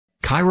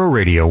Cairo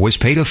Radio was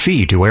paid a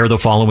fee to air the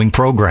following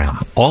program.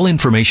 All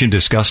information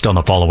discussed on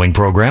the following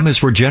program is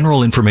for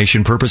general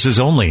information purposes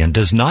only and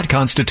does not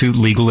constitute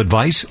legal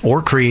advice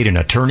or create an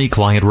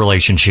attorney-client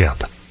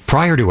relationship.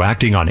 Prior to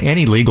acting on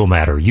any legal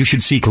matter, you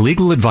should seek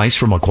legal advice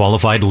from a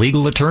qualified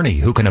legal attorney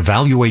who can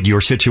evaluate your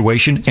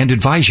situation and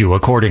advise you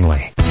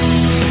accordingly.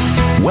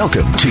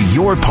 Welcome to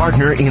Your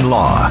Partner in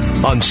Law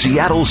on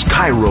Seattle's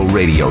Cairo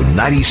Radio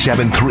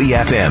 97.3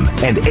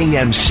 FM and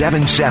AM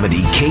 770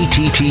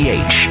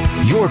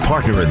 KTTH. Your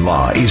Partner in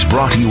Law is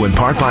brought to you in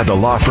part by the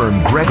law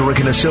firm Gregorick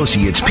 &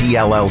 Associates,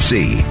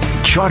 PLLC.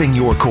 Charting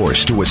your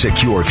course to a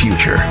secure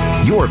future.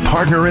 Your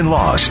Partner in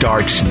Law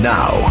starts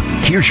now.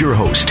 Here's your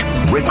host,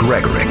 Rick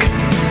Gregorick.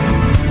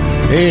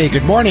 Hey,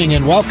 good morning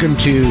and welcome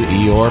to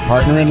Your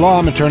Partner in Law.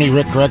 I'm attorney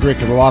Rick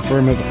Gregorick of the law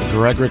firm of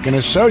Gregorick &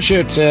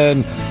 Associates.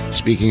 And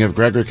speaking of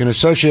Gregorick &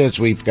 Associates,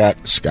 we've got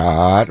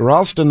Scott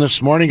Ralston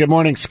this morning. Good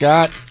morning,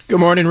 Scott.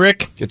 Good morning,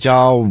 Rick. Get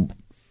y'all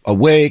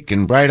awake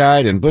and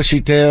bright-eyed and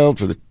bushy-tailed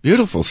for the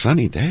beautiful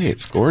sunny day.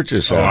 It's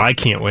gorgeous. I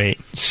can't wait.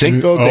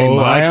 Cinco de Mayo.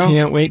 I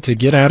can't wait to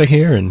get out of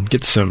here and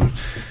get some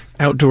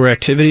outdoor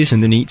activities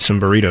and then eat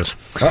some burritos.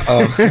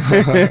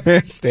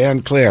 Uh-oh.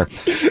 Stand clear.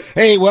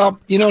 Hey, well,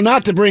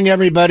 not to bring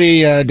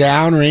everybody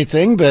down or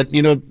anything, but,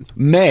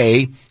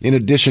 May, in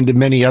addition to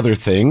many other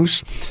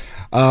things,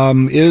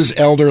 is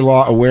Elder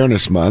Law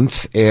Awareness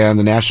Month, and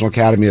the National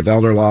Academy of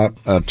Elder Law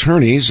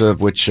Attorneys,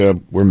 of which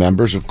we're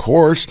members, of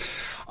course,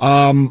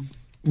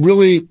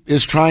 really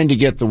is trying to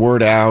get the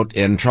word out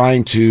and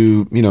trying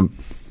to,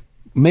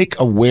 make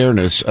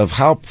awareness of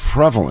how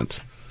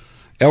prevalent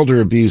elder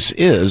abuse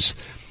is.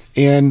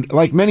 And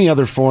like many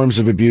other forms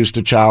of abuse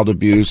to child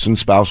abuse and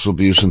spousal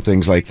abuse and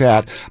things like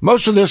that,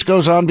 most of this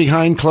goes on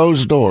behind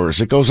closed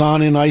doors. It goes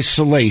on in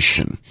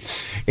isolation.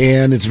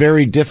 And it's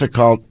very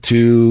difficult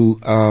to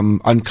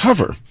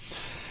uncover.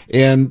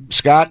 And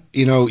Scott,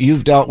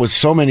 you've dealt with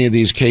so many of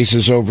these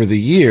cases over the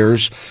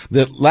years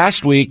that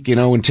last week,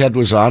 when Ted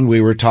was on, we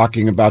were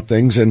talking about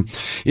things, and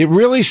it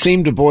really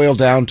seemed to boil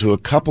down to a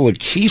couple of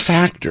key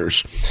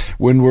factors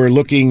when we're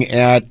looking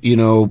at,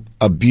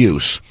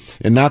 abuse.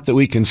 And not that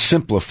we can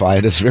simplify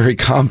it, it's a very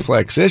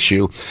complex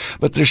issue,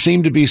 but there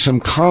seem to be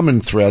some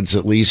common threads,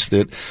 at least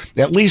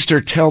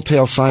are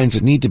telltale signs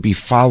that need to be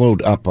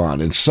followed up on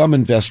in some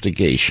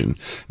investigation.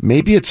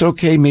 Maybe it's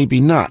okay,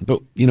 maybe not, but,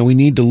 we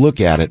need to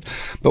look at it.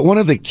 But one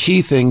of the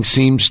key things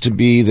seems to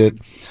be that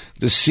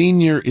the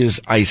senior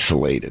is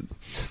isolated.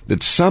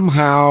 That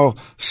somehow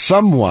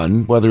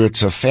someone, whether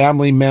it's a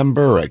family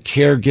member, a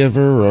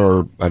caregiver,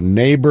 or a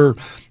neighbor,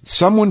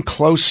 someone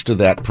close to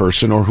that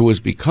person or who has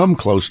become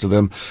close to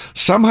them,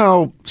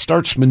 somehow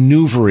starts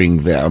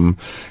maneuvering them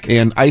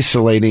and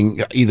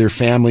isolating either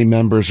family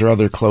members or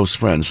other close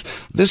friends.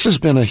 This has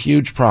been a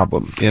huge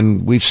problem,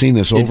 and we've seen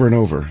this over and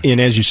over.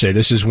 And as you say,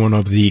 this is one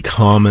of the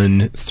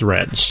common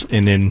threads.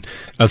 And then,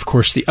 of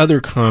course, the other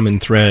common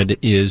thread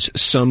is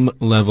some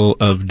level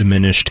of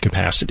diminished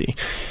capacity.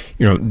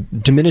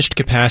 Diminished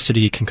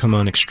capacity can come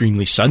on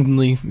extremely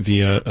suddenly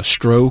via a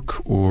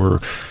stroke or,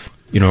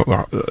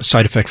 a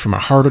side effect from a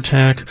heart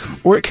attack,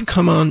 or it can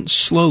come on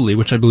slowly,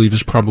 which I believe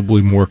is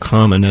probably more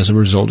common as a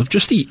result of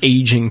just the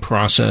aging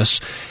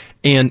process.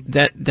 And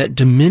that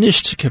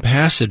diminished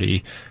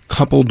capacity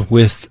coupled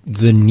with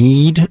the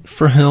need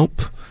for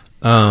help,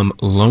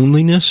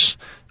 loneliness,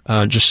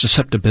 just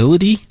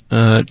susceptibility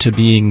to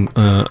being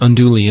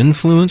unduly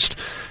influenced,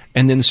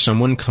 and then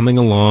someone coming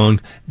along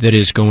that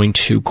is going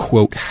to,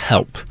 quote,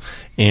 help.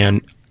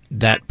 And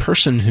that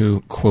person who,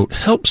 quote,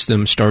 helps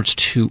them starts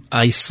to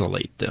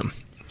isolate them.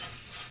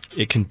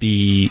 It can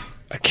be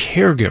a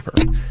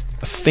caregiver,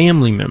 a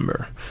family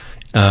member.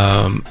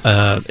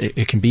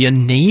 It can be a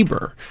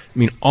neighbor. I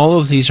mean, all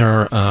of these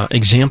are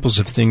examples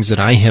of things that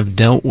I have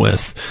dealt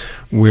with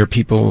where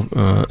people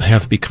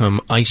have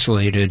become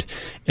isolated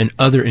and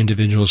other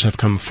individuals have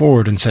come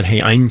forward and said, hey,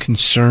 I'm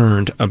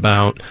concerned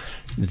about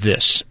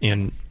this.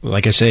 And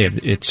like I say,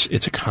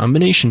 it's a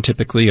combination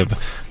typically of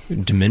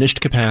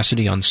diminished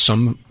capacity on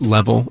some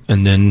level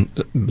and then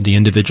the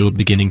individual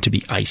beginning to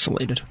be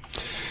isolated.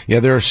 Yeah,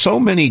 there are so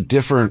many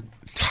different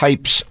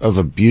types of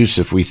abuse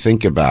if we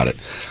think about it.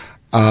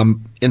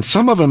 And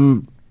some of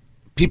them,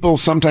 people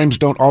sometimes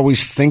don't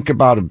always think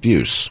about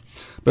abuse.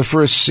 But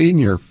for a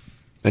senior,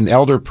 an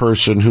elder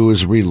person who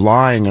is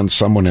relying on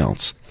someone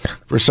else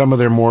for some of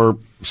their more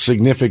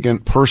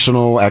significant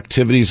personal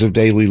activities of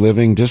daily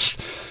living just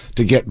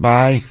to get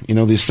by,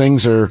 these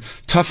things are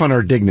tough on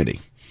our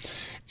dignity.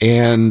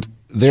 And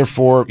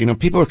therefore,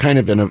 people are kind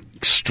of in an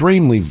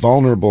extremely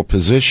vulnerable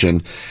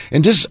position,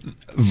 and just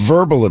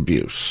verbal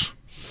abuse,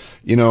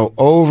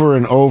 over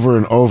and over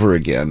and over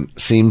again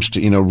seems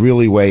to,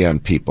 really weigh on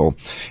people.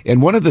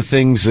 And one of the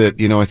things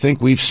that, I think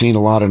we've seen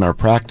a lot in our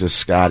practice,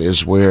 Scott,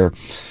 is where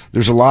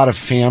there's a lot of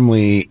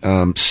family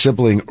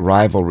sibling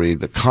rivalry,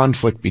 the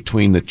conflict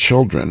between the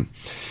children.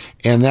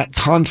 And that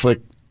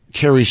conflict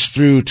carries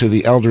through to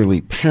the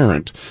elderly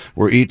parent,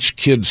 where each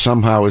kid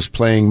somehow is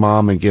playing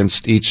mom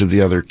against each of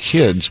the other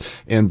kids,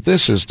 and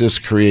this has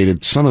just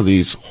created some of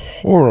these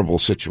horrible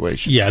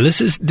situations. Yeah,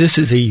 this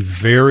is a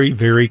very,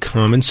 very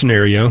common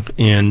scenario,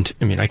 and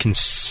I mean, I can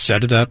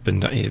set it up,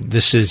 and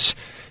this is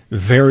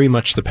very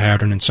much the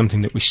pattern, and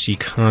something that we see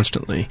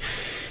constantly.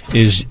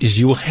 Is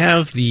you will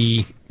have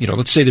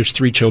let's say there's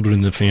 3 children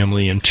in the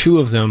family, and 2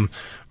 of them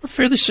are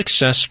fairly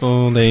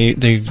successful.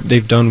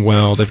 They've done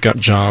well. They've got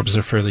jobs.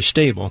 They're fairly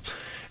stable.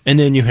 And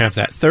then you have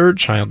that 3rd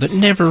child that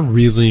never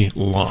really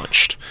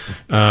launched.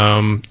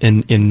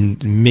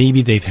 And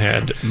maybe they've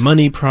had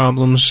money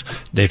problems.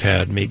 They've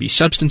had maybe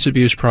substance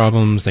abuse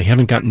problems. They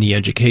haven't gotten the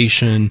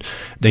education.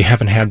 They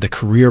haven't had the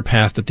career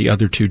path that the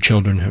other 2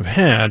 children have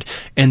had.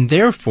 And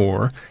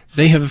therefore,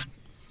 they have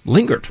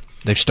lingered.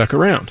 They've stuck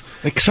around.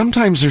 Like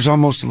sometimes there's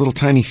almost a little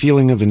tiny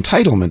feeling of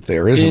entitlement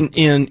there, isn't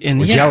and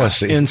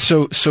jealousy. And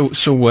so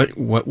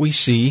what we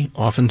see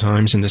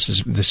oftentimes, and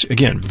this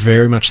again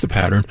very much the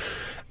pattern,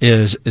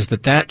 is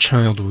that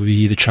child will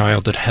be the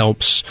child that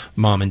helps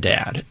mom and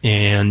dad,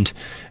 and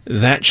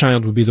that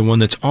child will be the one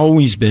that's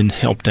always been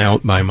helped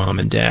out by mom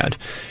and dad.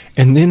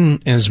 And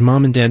then as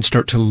mom and dad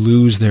start to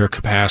lose their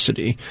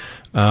capacity,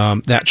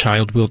 that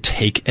child will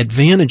take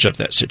advantage of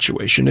that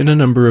situation in a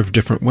number of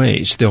different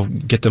ways. They'll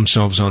get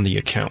themselves on the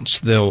accounts.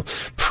 They'll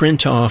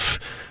print off,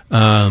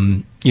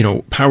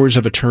 powers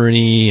of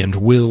attorney and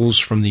wills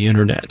from the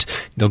internet.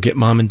 They'll get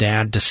mom and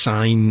dad to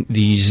sign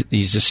these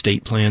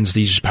estate plans,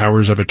 these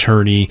powers of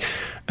attorney,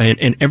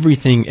 and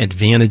everything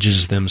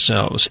advantages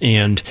themselves.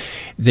 And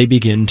they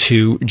begin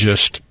to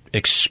just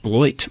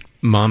exploit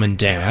mom and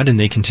dad, and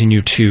they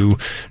continue to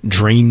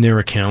drain their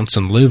accounts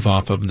and live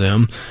off of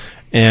them.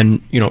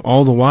 And,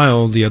 all the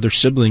while, the other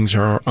siblings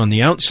are on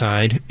the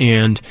outside,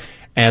 and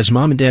as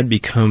mom and dad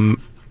become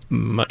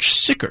much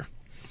sicker,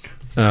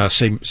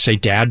 say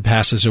dad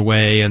passes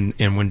away, and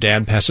when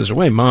dad passes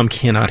away, mom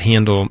cannot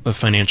handle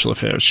financial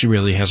affairs. She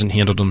really hasn't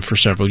handled them for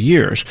several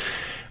years.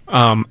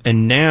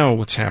 And now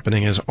what's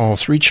happening is all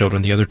 3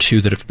 children, the other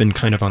 2 that have been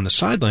kind of on the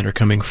sideline, are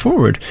coming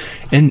forward.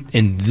 And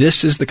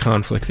this is the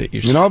conflict that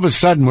you see. And all of a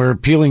sudden we're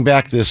peeling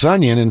back this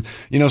onion,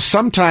 and,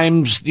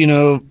 sometimes,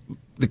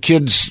 the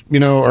kids,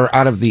 are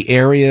out of the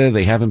area.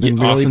 They haven't been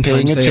really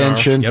paying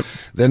attention. Yep.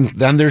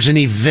 Then there's an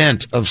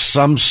event of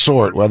some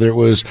sort, whether it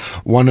was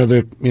one of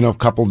the,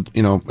 couple,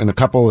 in a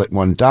couple that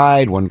one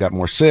died, one got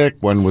more sick,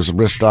 one was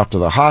rushed off to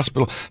the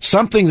hospital,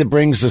 something that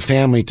brings the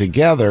family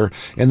together.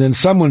 And then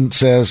someone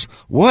says,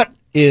 what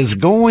is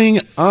going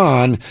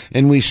on?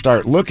 And we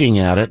start looking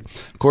at it.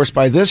 Of course,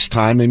 by this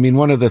time,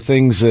 one of the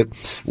things that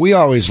we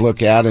always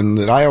look at and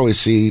that I always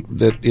see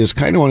that is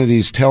kind of one of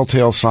these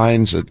telltale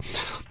signs that,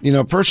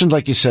 persons,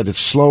 like you said, it's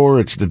slower.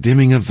 It's the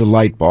dimming of the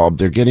light bulb.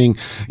 They're getting,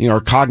 our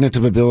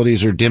cognitive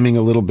abilities are dimming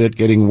a little bit,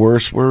 getting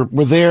worse. We're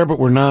there, but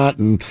we're not,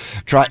 and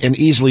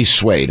easily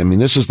swayed.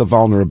 This is the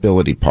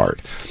vulnerability part.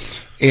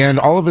 And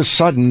all of a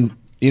sudden,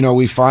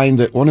 we find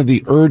that one of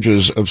the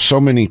urges of so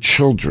many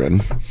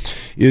children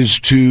is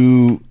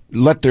to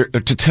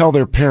tell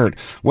their parent,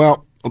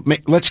 well,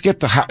 let's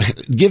get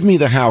give me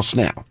the house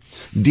now.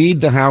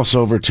 Deed the house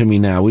over to me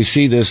now. We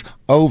see this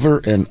over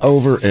and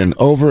over and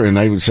over, and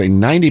I would say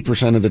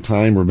 90% of the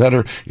time or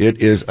better,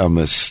 it is a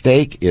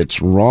mistake.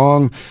 It's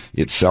wrong.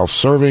 It's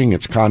self-serving.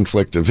 It's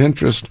conflict of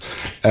interest.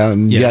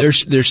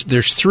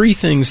 There's 3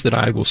 things that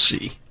I will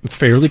see.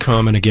 Fairly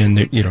common.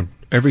 Again,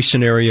 every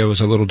scenario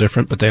is a little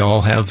different, but they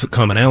all have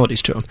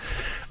commonalities to them.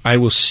 I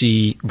will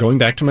see, going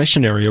back to my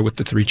scenario with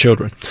the 3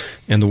 children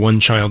and the 1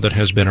 child that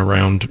has been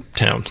around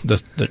town,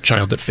 the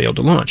child that failed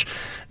to launch.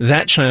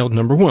 That child,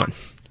 number 1,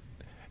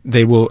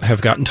 they will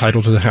have gotten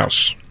title to the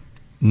house.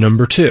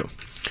 Number 2,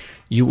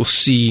 you will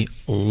see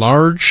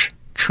large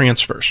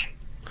transfers.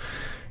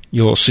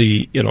 You'll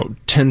see, $10,000,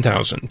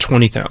 $20,000,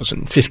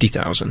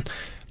 $50,000.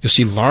 You'll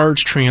see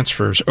large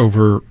transfers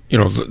over,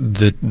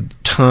 the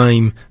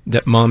time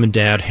that mom and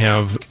dad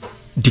have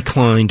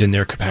declined in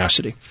their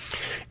capacity.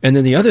 And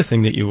then the other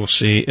thing that you will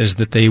see is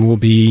that they will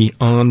be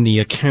on the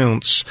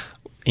accounts,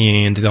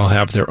 and they'll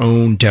have their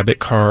own debit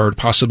card,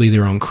 possibly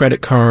their own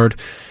credit card.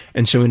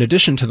 And so in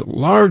addition to the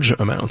large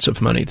amounts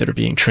of money that are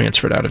being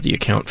transferred out of the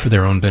account for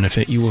their own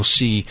benefit, you will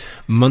see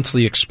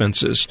monthly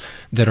expenses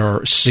that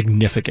are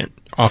significant,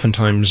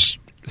 oftentimes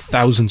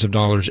thousands of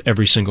dollars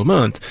every single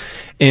month.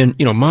 And,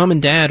 mom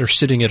and dad are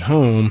sitting at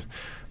home,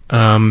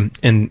 and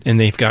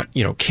they've got,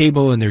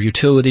 cable and their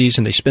utilities,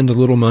 and they spend a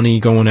little money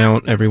going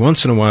out every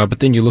once in a while. But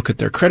then you look at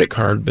their credit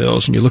card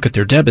bills and you look at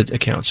their debit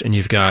accounts, and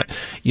you've got,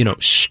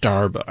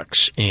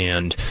 Starbucks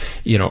and,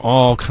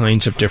 all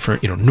kinds of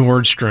different,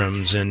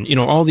 Nordstrom's and,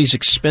 all these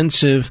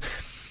expensive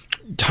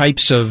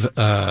types of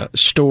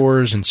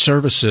stores and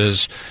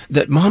services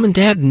that mom and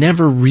dad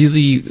never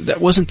really, that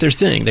wasn't their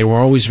thing. They were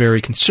always very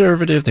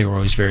conservative. They were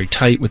always very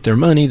tight with their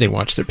money. They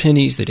watched their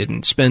pennies. They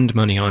didn't spend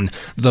money on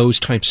those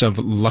types of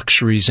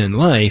luxuries in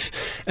life,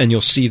 and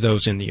you'll see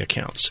those in the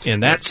accounts.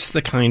 And that's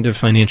the kind of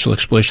financial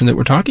exploitation that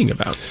we're talking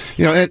about.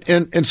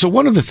 And so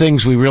one of the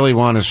things we really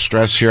want to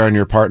stress here on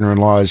Your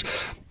Partner-in-Law is,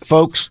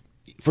 folks,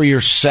 for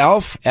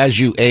yourself, as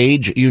you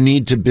age, you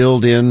need to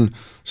build in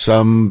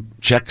some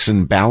checks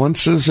and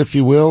balances, if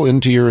you will,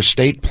 into your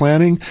estate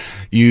planning.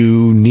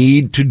 You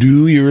need to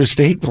do your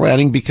estate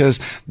planning, because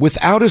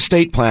without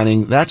estate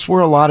planning, that's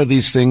where a lot of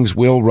these things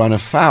will run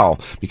afoul,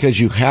 because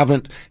you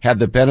haven't had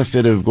the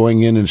benefit of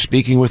going in and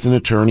speaking with an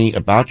attorney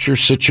about your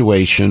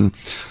situation,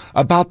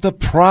 about the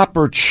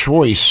proper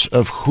choice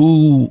of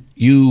who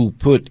you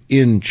put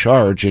in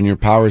charge and your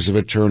powers of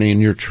attorney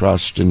and your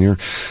trust and your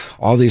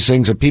all these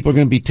things. And people are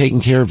going to be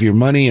taking care of your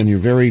money and your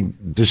very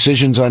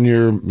decisions on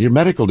your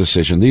medical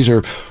decision. These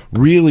are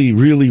really,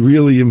 really,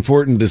 really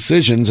important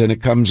decisions, and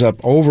it comes up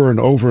over and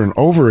over and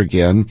over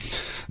again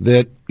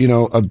that,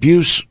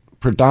 abuse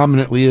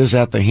predominantly is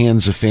at the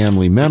hands of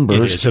family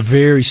members. It is a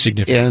very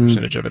significant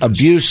percentage of it.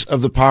 Abuse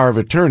of the power of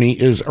attorney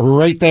is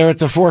right there at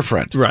the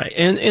forefront. Right.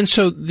 And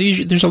so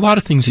there's a lot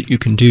of things that you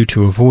can do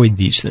to avoid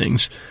these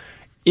things.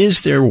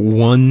 Is there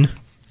one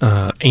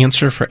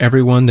answer for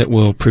everyone that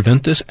will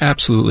prevent this?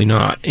 Absolutely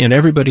not. And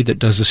everybody that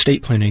does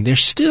estate planning, they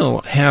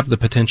still have the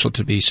potential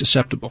to be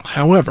susceptible.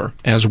 However,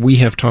 as we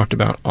have talked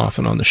about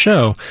often on the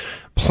show,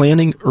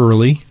 planning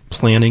early,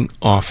 planning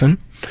often,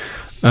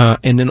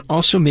 and then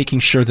also making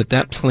sure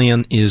that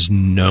plan is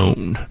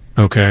known.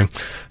 Okay,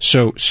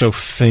 so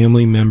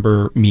family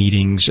member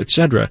meetings,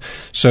 etc.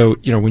 So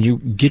when you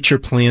get your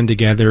plan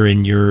together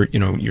in your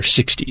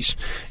 60s,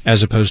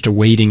 as opposed to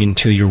waiting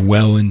until you're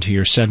well into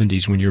your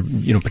 70s when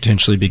you're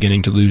potentially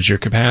beginning to lose your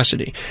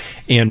capacity,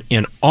 and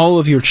all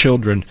of your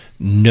children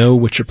know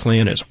what your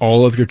plan is.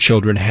 All of your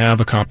children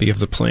have a copy of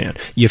the plan.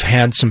 You've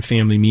had some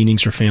family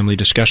meetings or family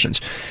discussions.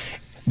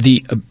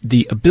 The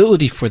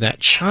ability for that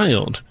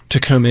child to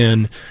come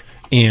in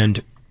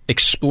and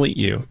exploit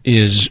you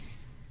is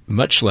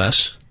much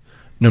less,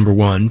 number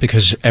one,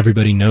 because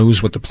everybody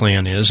knows what the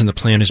plan is, and the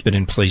plan has been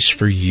in place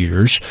for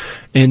years.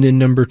 And then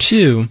number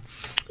two,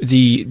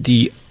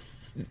 the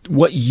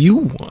what you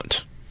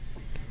want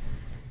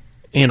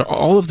and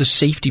all of the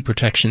safety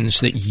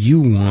protections that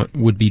you want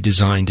would be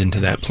designed into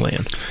that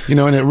plan. And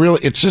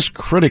it's just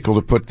critical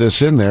to put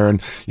this in there. And,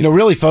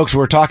 really, folks,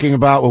 we're talking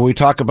about when we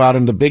talk about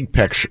in the big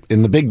picture,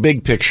 in the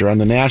big picture on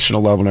the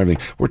national level and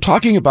everything, we're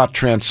talking about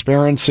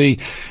transparency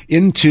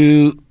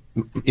into,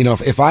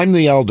 if I'm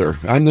the elder,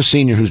 I'm the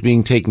senior who's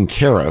being taken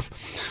care of,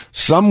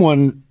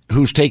 someone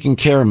who's taking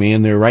care of me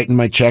and they're writing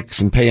my checks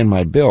and paying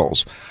my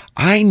bills,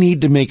 I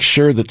need to make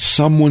sure that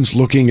someone's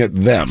looking at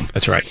them.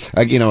 That's right.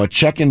 A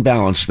check and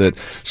balance, that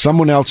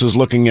someone else is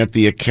looking at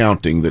the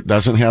accounting, that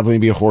doesn't have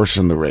maybe a horse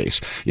in the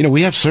race.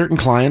 We have certain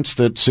clients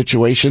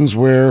situations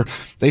where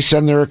they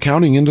send their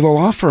accounting into the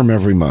law firm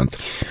every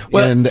month.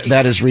 And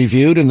that is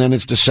reviewed, and then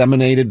it's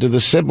disseminated to the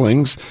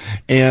siblings,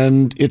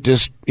 and it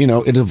just,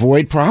 it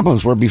avoid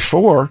problems where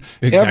before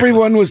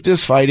everyone was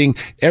just fighting.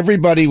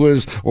 Everybody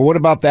was, well, what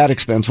about that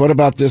expense? What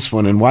about this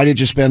one? And why did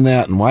you spend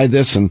that? And why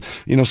this? And,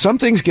 some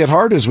things get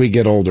hard as we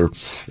get older,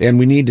 and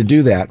we need to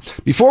do that.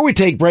 Before we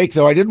take break,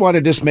 though, I did want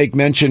to just make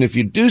mention, if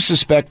you do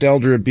suspect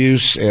elder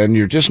abuse and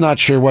you're just not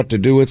sure what to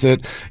do with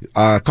it,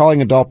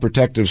 calling Adult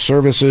Protective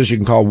Services, you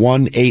can call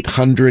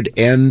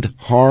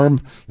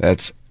 1-800-END-HARM.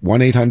 That's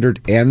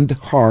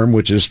 1-800-END-HARM,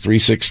 which is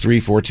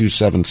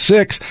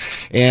 363-4276,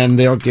 and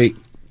they'll get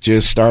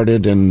just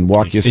started and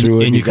walk you through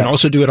it. And you can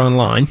also do it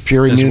online.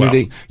 Pure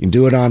Immunity. Well. You can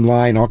do it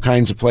online, all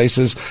kinds of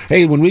places.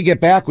 Hey, when we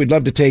get back, we'd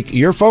love to take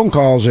your phone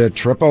calls at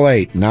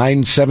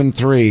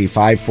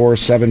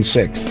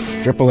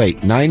 888-973-5476.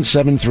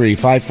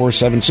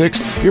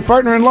 888-973-5476. Your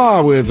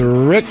partner-in-law with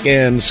Rick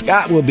and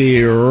Scott will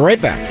be right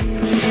back.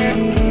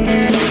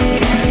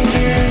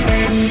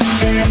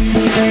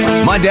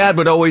 My dad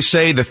would always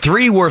say the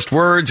three worst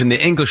words in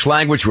the English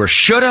language were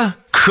shoulda,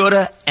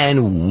 coulda,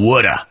 and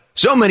woulda.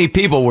 So many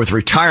people with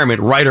retirement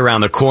right around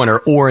the corner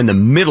or in the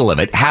middle of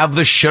it have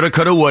the shoulda,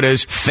 coulda,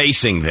 wouldas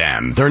facing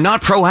them. They're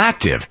not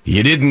proactive.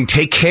 You didn't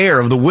take care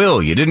of the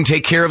will. You didn't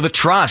take care of the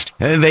trust.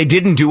 They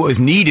didn't do what was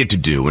needed to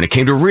do when it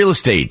came to real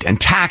estate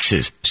and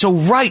taxes. So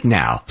right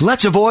now,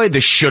 let's avoid the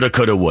shoulda,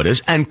 coulda,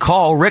 wouldas and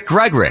call Rick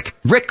Gregorick.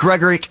 Rick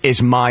Gregorick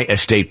is my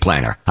estate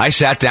planner. I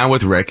sat down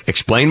with Rick,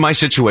 explained my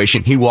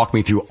situation. He walked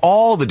me through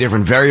all the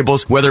different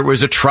variables, whether it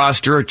was a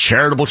trust or a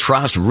charitable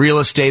trust, real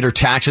estate or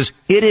taxes.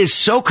 It is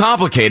so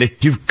complicated.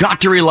 You've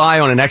got to rely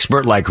on an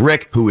expert like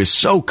Rick, who is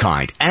so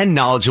kind and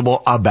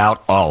knowledgeable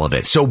about all of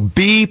it. So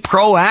be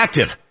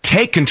proactive.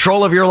 Take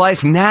control of your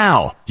life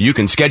now. You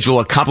can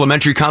schedule a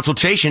complimentary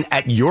consultation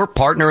at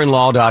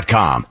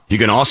yourpartnerinlaw.com. You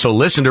can also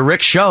listen to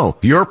Rick's show,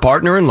 Your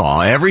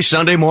Partner-in-Law, every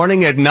Sunday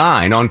morning at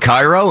 9 on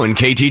Cairo and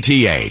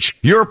KTTH.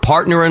 Your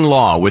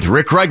Partner-in-Law with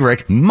Rick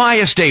Gregorick, my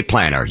estate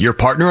planner,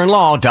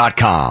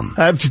 yourpartnerinlaw.com.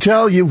 I have to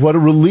tell you what a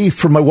relief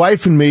for my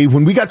wife and me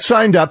when we got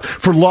signed up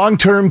for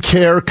long-term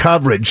care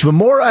coverage. The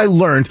more I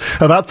learned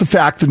about the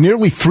fact that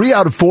nearly 3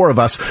 out of 4 of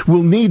us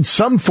will need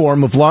some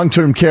form of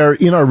long-term care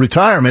in our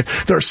retirement,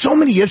 there are so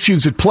many issues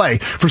issues at play.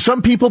 For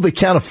some people, they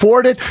can't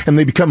afford it, and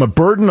they become a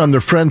burden on their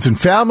friends and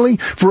family.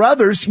 For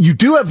others, you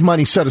do have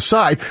money set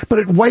aside, but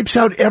it wipes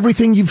out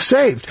everything you've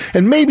saved.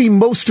 And maybe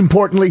most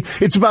importantly,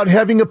 it's about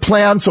having a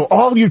plan so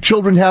all your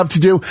children have to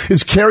do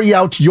is carry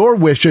out your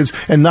wishes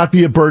and not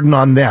be a burden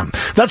on them.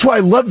 That's why I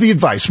love the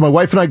advice my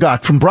wife and I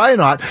got from Brian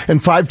Ott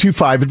and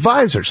 525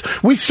 Advisors.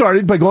 We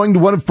started by going to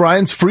one of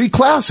Brian's free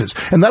classes,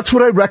 and that's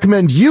what I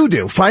recommend you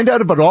do. Find out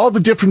about all the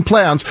different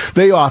plans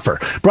they offer.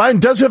 Brian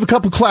does have a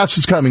couple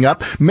classes coming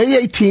up,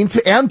 May 18th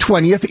and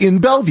 20th in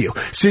Bellevue.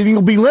 Seating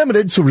will be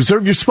limited, so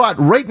reserve your spot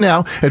right now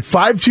at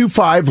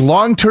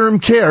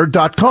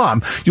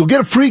 525longtermcare.com. You'll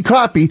get a free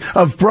copy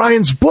of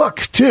Brian's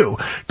book, too.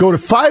 Go to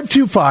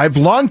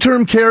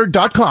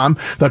 525longtermcare.com.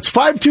 That's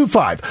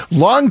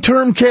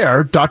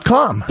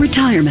 525longtermcare.com.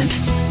 Retirement.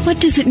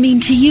 What does it mean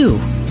to you?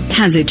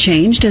 Has it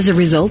changed as a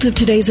result of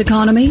today's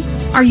economy?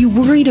 Are you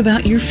worried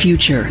about your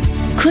future?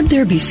 Could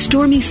there be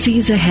stormy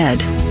seas ahead?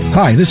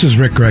 Hi, this is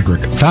Rick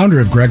Gregorick, founder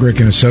of Gregorick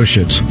 &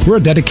 Associates. We're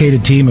a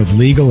dedicated team of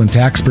legal and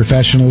tax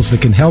professionals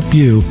that can help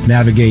you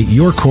navigate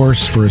your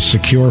course for a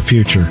secure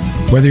future.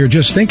 Whether you're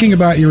just thinking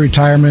about your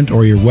retirement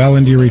or you're well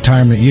into your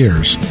retirement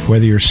years,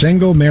 whether you're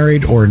single,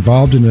 married, or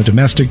involved in a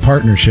domestic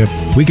partnership,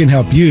 we can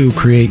help you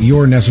create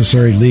your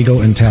necessary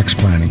legal and tax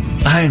planning.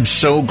 I am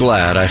so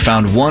glad I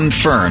found one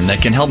firm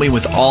that can help me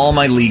with all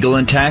my legal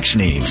and tax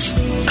needs.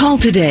 Call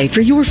today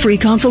for your free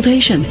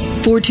consultation.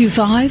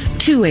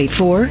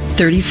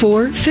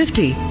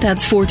 425-284-3450.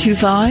 That's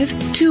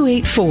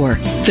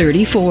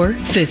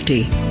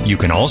 425-284-3450. You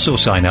can also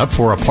sign up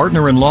for a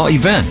partner-in-law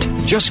event.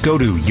 Just go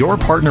to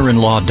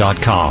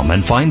yourpartnerinlaw.com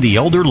and find the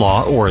elder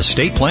law or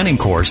estate planning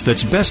course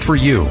that's best for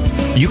you.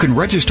 You can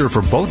register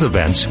for both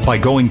events by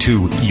going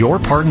to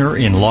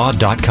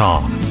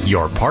yourpartnerinlaw.com.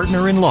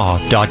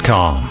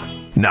 yourpartnerinlaw.com.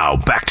 Now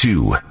back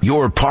to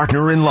Your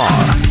Partner-in-Law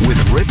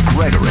with Rick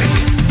Gregorick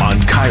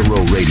on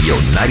Cairo Radio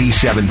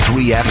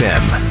 97.3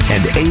 FM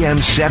and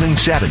AM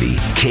 770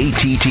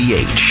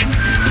 KTTH.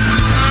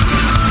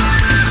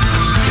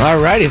 All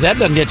right, if that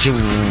doesn't get you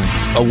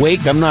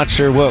awake, I'm not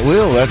sure what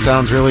will. That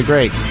sounds really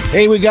great.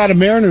 Hey, we got a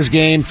Mariners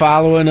game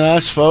following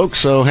us, folks,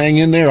 so hang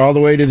in there all the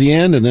way to the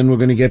end, and then we're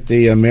going to get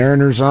the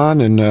Mariners on,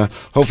 and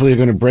hopefully they're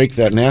going to break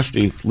that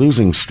nasty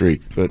losing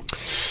streak, but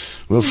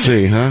we'll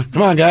see, huh?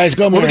 Come on, guys,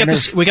 go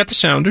Mariners. We got the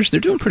Sounders. They're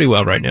doing pretty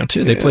well right now,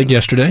 too. They played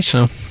yesterday,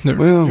 so they're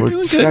doing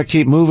just got to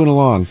keep moving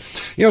along.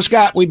 You know,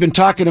 Scott, we've been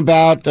talking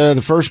about the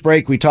first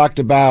break. We talked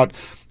about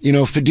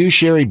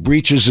fiduciary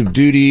breaches of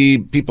duty,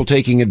 people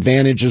taking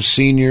advantage of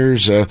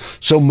seniors.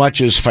 So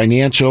much is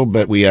financial,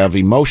 but we have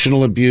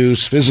emotional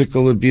abuse,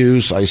 physical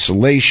abuse,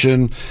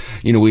 isolation.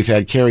 We've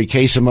had Carrie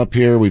Kasem up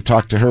here. We've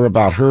talked to her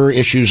about her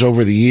issues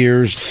over the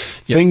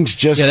years. Yep. Things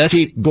just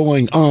keep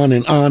going on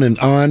and on and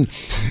on.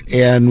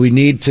 And we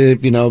need to,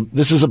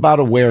 this is about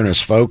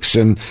awareness, folks.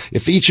 And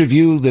if each of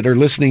you that are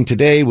listening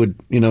today would,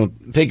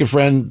 take a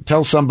friend,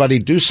 tell somebody,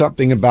 do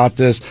something about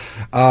this.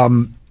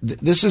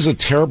 This is a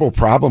terrible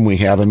problem we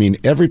have. I mean,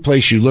 every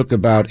place you look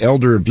about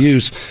elder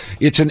abuse,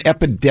 it's an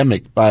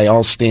epidemic by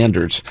all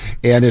standards.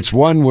 And it's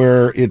one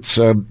where it's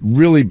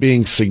really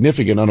being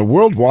significant on a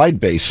worldwide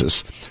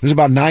basis. There's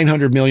about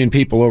 900 million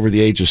people over the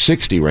age of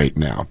 60 right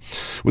now.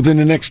 Within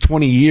the next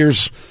 20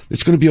 years,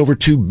 it's going to be over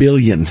 2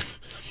 billion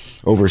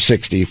over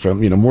 60,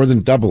 from more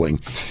than doubling,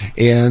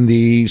 and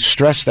the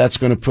stress that's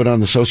going to put on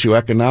the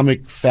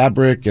socioeconomic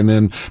fabric,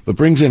 but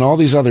brings in all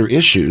these other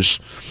issues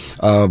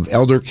of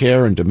elder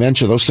care and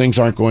dementia. Those things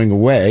aren't going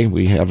away.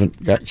 We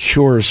haven't got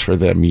cures for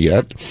them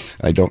yet.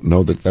 I don't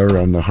know that they're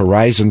on the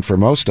horizon for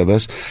most of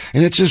us,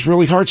 and it's just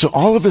really hard. So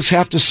all of us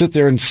have to sit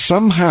there and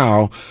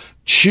somehow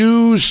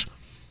choose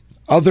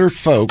other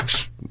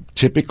folks,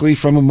 typically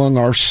from among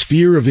our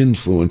sphere of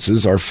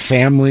influences, our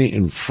family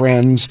and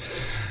friends,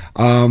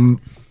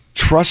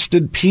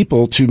 trusted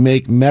people to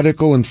make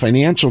medical and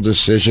financial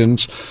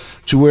decisions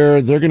to where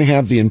they're going to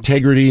have the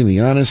integrity and the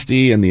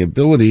honesty and the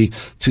ability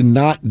to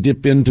not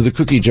dip into the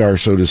cookie jar,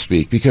 so to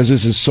speak, because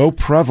this is so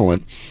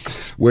prevalent,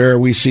 where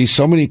we see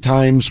so many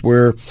times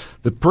where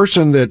the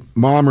person that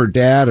mom or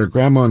dad or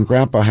grandma and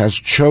grandpa has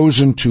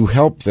chosen to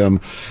help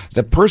them,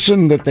 the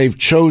person that they've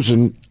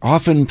chosen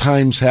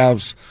oftentimes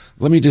has,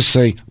 let me just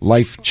say,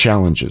 life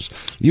challenges.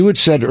 You had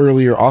said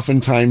earlier,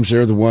 oftentimes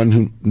they're the one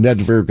who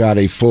never got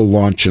a full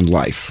launch in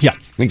life. Yeah. I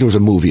think there was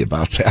a movie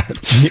about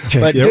that.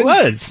 But there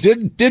was.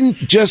 Didn't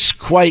just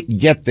quite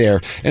get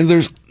there. And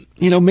there's,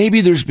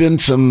 maybe there's been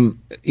some,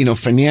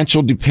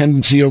 financial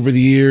dependency over the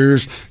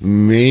years.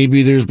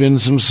 Maybe there's been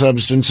some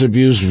substance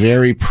abuse,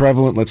 very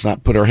prevalent. Let's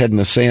not put our head in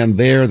the sand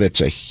there. That's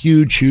a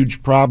huge,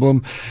 huge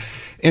problem.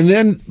 And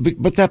then,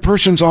 but that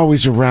person's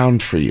always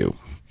around for you.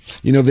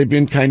 They've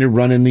been kind of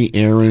running the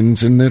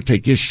errands, and they'll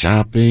take you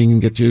shopping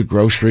and get you a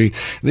grocery.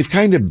 They've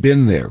kind of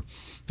been there.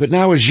 But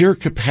now as your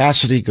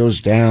capacity goes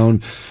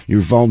down,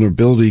 your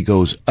vulnerability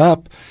goes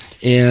up,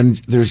 and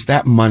there's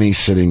that money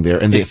sitting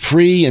there, and the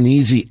free and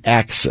easy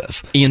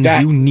access. And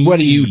Scott, you need, what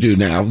do you do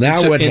now?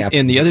 What happens?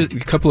 And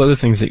a couple other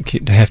things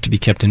that have to be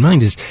kept in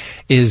mind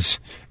is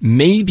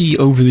maybe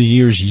over the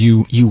years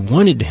you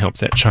wanted to help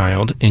that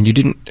child, and you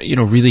didn't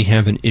really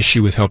have an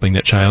issue with helping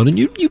that child, and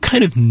you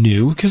kind of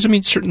knew, because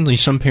certainly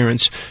some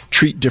parents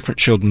treat different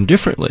children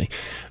differently.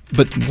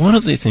 But one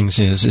of the things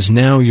is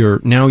now you're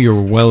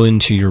well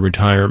into your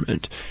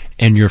retirement,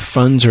 and your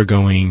funds are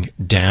going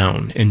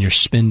down, and you're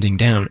spending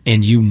down,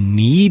 and you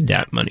need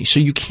that money. So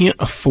you can't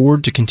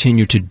afford to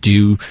continue to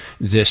do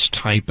this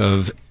type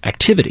of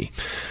activity.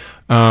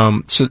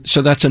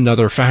 So that's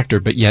another factor,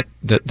 but yet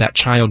that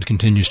child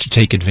continues to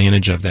take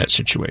advantage of that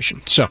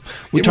situation. So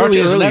we talked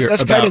earlier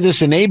that's about kind of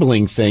this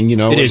enabling thing,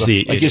 It is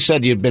like you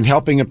said, you've been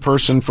helping a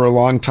person for a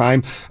long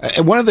time.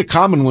 And one of the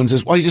common ones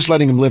is, well, you're just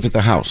letting them live at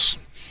the house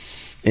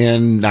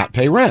and not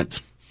pay rent,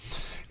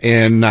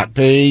 and not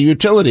pay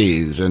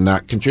utilities, and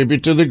not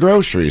contribute to the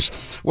groceries.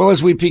 Well,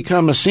 as we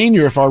become a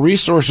senior, if our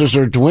resources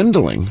are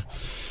dwindling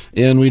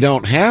and we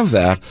don't have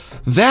that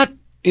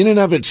in and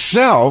of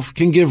itself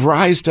can give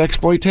rise to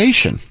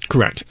exploitation.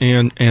 Correct.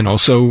 And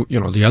also,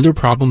 the other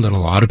problem that a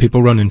lot of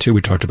people run into,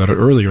 we talked about it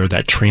earlier,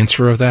 that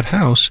transfer of that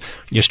house,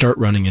 you start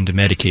running into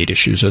Medicaid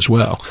issues as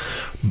well.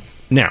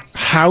 Now,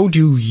 how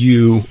do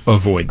you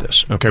avoid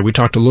this? Okay, we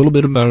talked a little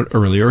bit about it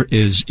earlier,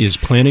 is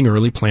planning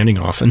early, planning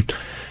often.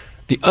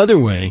 The other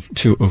way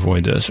to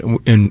avoid this,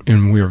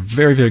 and we are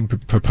very, very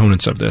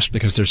proponents of this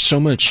because there's so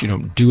much,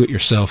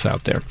 do-it-yourself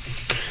out there.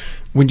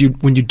 When you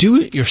do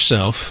it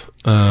yourself,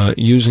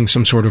 using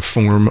some sort of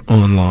form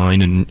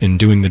online and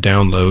doing the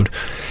download,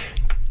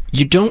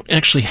 you don't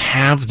actually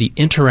have the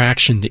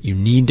interaction that you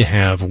need to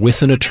have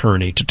with an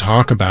attorney to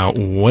talk about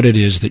what it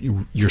is that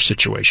your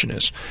situation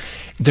is.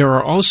 There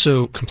are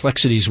also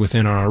complexities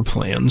within our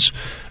plans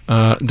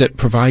that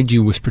provide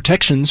you with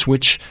protections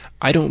which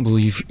I don't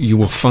believe you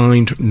will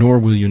find, nor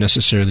will you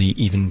necessarily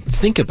even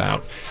think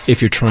about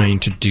if you're trying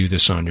to do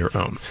this on your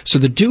own. So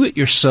the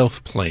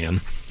do-it-yourself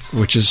plan,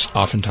 which is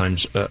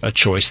oftentimes a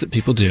choice that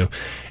people do,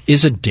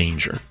 is a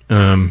danger.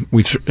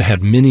 We've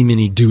had many,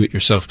 many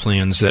do-it-yourself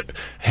plans that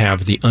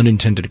have the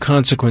unintended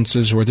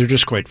consequences, or they're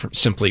just quite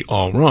simply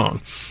all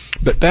wrong.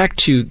 But back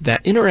to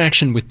that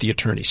interaction with the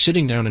attorney,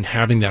 sitting down and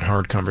having that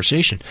hard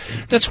conversation,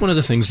 that's one of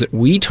the things that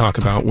we talk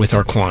about with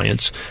our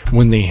clients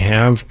when they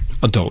have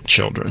adult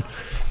children.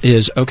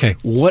 Is, okay,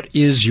 what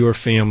is your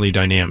family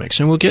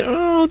dynamics? And we'll get,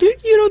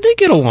 they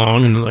get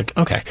along, and like,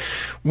 okay,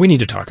 we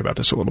need to talk about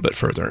this a little bit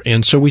further.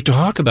 And so we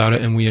talk about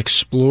it and we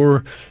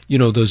explore,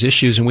 those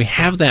issues, and we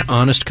have that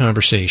honest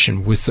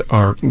conversation with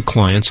our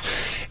clients.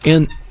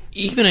 And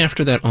even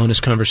after that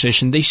honest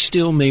conversation, they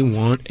still may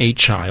want a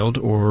child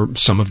or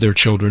some of their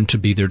children to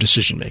be their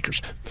decision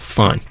makers.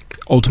 Fine.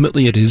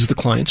 Ultimately, it is the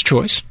client's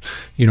choice.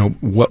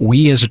 What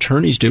we as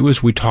attorneys do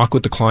is we talk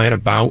with the client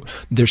about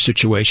their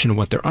situation and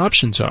what their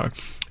options are.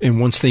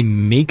 And once they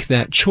make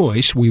that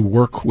choice, we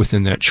work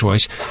within that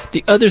choice.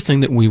 The other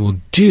thing that we will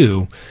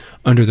do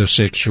under those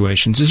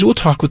situations is we'll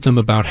talk with them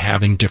about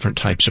having different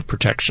types of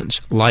protections,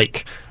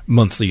 like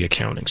monthly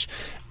accountings.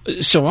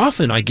 So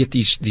often I get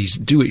these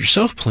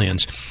do-it-yourself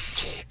plans,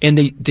 and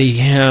they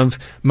have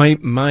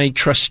my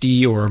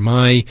trustee or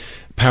my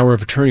power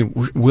of attorney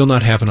will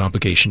not have an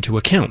obligation to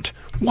account.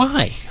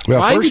 Why? Well,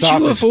 why would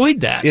you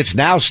avoid that? It's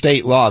now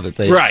state law that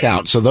they right.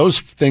 account. So those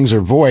things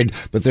are void,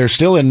 but they're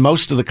still in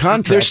most of the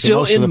contracts. They're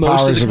still in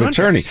most powers of the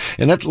attorney.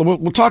 And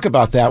we'll talk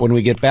about that when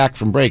we get back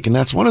from break. And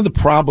that's one of the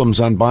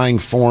problems on buying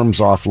forms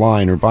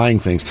offline or buying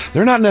things.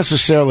 They're not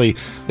necessarily,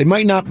 they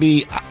might not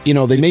be,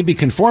 they may be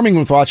conforming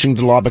with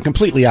Washington law, but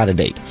completely out of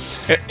date.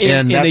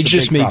 And they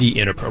just may be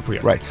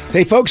inappropriate. Right.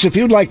 Hey, folks, if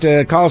you'd like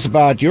to call us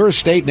about your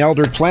estate and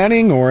elder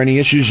planning or any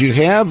issues you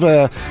have,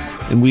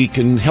 and we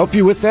can help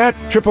you with that,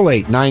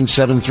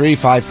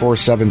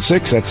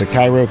 888-973-5476. That's a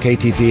Cairo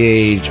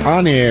KTTH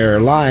on-air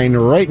line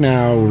right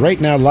now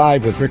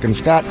live with Rick and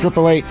Scott,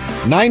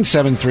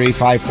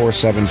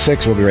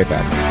 888-973-5476. We'll be right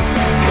back.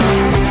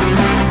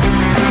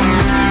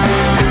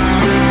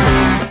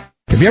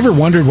 Have you ever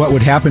wondered what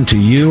would happen to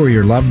you or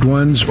your loved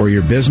ones or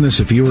your business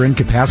if you were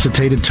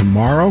incapacitated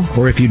tomorrow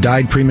or if you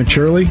died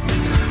prematurely?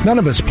 None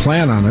of us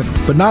plan on it,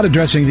 but not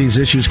addressing these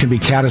issues can be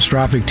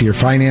catastrophic to your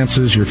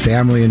finances, your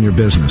family, and your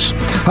business.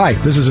 Hi,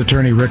 this is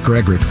attorney Rick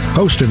Gregrick,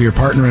 host of Your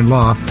Partner in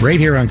Law, right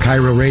here on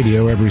Cairo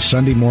Radio every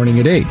Sunday morning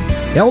at 8.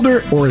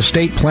 Elder or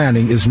estate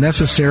planning is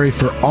necessary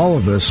for all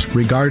of us,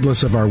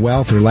 regardless of our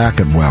wealth or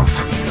lack of wealth.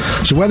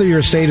 So whether your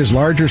estate is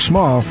large or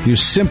small, you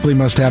simply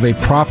must have a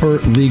proper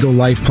legal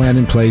life plan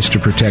in place to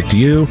protect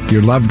you,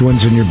 your loved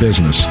ones, and your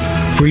business.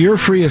 For your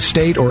free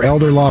estate or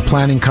elder law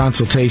planning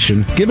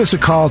consultation, give us a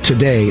call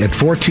today at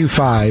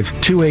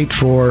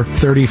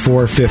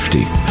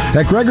 425-284-3450.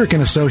 At Gregorick &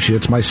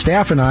 Associates, my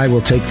staff and I will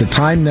take the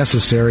time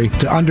necessary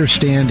to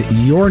understand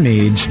your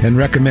needs and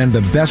recommend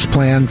the best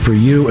plan for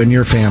you and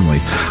your family.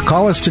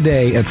 Call us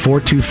today at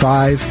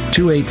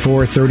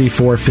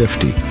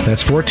 425-284-3450.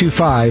 That's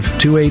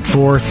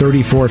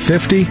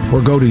 425-284-3450,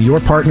 or go to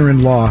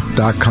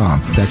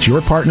yourpartnerinlaw.com. That's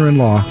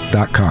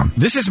yourpartnerinlaw.com.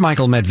 This is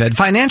Michael Medved.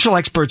 Financial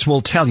experts will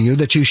tell you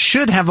that you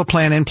should have a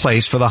plan in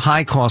place for the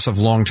high cost of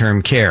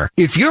long-term care.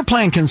 If your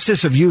plan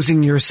consists of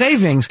using your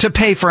savings to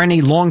pay for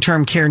any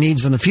long-term care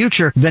needs in the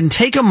future, then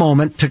take a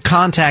moment to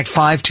contact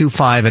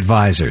 525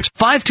 Advisors.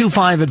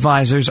 525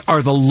 Advisors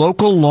are the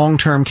local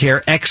long-term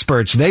care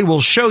experts. They will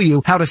show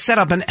you how to set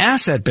up an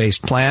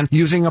asset-based plan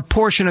using a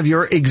portion of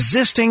your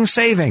existing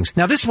savings.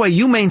 Now, this way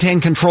you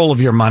maintain control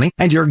of your money,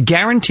 and you're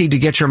guaranteed to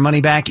get your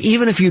money back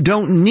even if you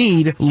don't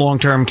need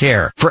long-term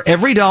care. For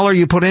every dollar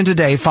you put in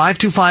today,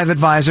 525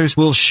 Advisors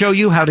will show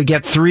you how to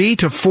get $3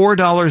 to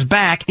 $4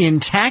 back in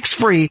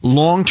tax-free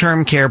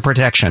long-term care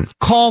protection.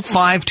 Call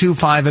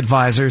 525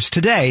 Advisors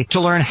today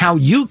to learn how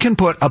you can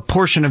put a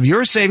portion of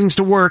your savings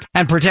to work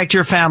and protect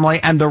your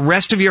family and the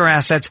rest of your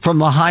assets from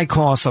the high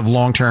costs of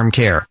long-term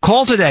care.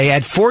 Call today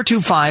at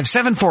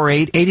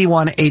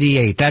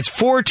 425-748-8188. That's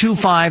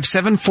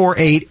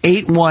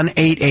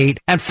 425-748-8188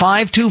 at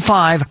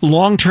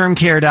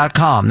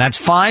 525longtermcare.com. That's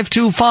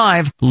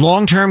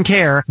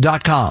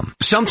 525longtermcare.com.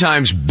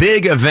 Sometimes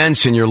big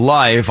events in your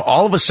life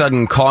all of a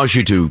sudden cause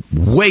you to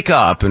wake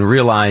up and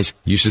realize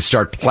you should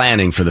start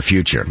planning for the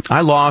future.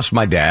 I lost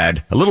my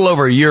dad a little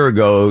over a year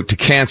ago to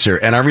cancer,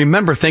 and I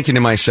remember thinking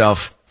to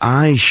myself,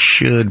 I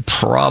should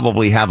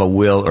probably have a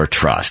will or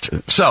trust.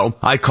 So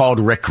I called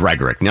Rick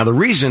Gregorick. Now, the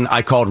reason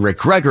I called Rick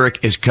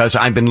Gregorick is because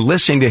I've been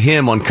listening to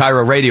him on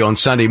Cairo Radio on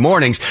Sunday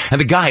mornings, and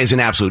the guy is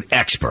an absolute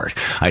expert.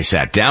 I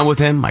sat down with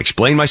him. I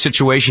explained my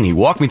situation. He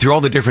walked me through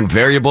all the different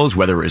variables,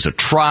 whether it was a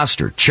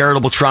trust or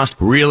charitable trust,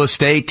 real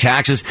estate,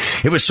 taxes.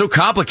 It was so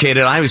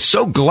complicated. I was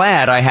so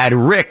glad I had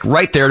Rick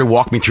right there to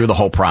walk me through the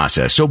whole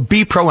process. So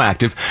be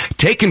proactive.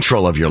 Take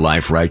control of your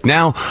life right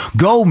now.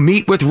 Go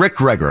meet with Rick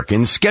Gregorick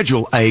and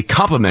schedule a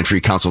complimentary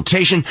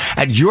consultation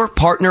at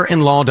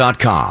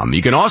yourpartnerinlaw.com.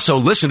 You can also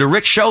listen to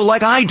Rick's show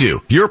like I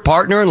do, Your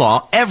Partner in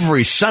Law,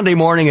 every Sunday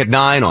morning at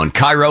 9 on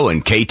Cairo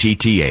and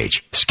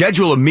KTTH.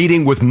 Schedule a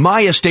meeting with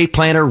my estate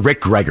planner,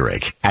 Rick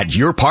Gregorick, at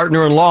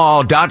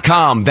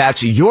yourpartnerinlaw.com.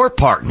 That's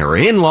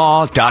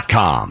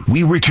yourpartnerinlaw.com.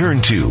 We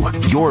return to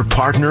Your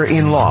Partner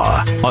in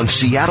Law on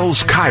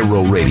Seattle's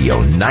Cairo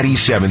Radio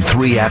 97.3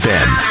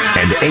 FM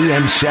and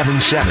AM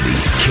 770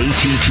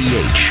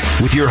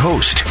 KTTH with your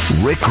host,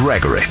 Rick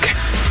Gregorick.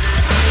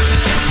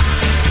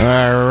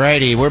 All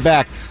righty, we're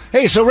back.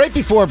 Hey, so right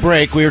before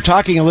break, we were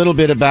talking a little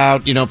bit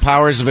about,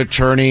 powers of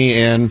attorney,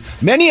 and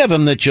many of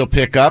them that you'll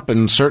pick up,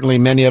 and certainly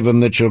many of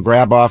them that you'll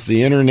grab off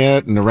the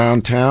internet and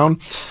around town.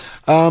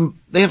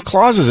 They have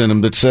clauses in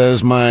them that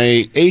says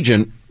my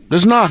agent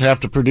does not have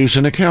to produce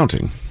an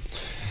accounting.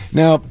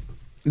 Now,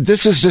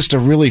 this is just a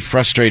really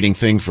frustrating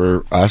thing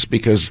for us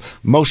because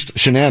most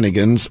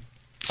shenanigans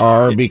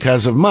are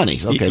because of money.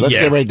 Okay, let's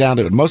get right down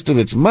to it. Most of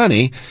it's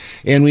money,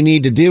 and we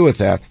need to deal with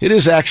that. It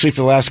is actually,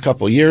 for the last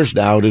couple of years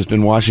now, it has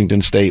been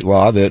Washington state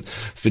law that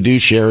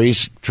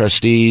fiduciaries,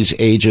 trustees,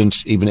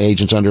 agents, even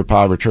agents under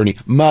power of attorney,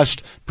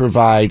 must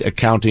provide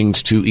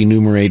accountings to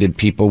enumerated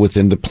people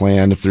within the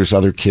plan. If there's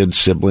other kids,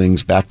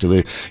 siblings, back to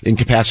the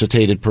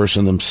incapacitated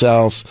person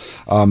themselves,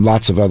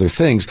 lots of other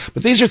things.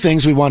 But these are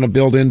things we want to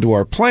build into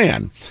our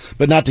plan.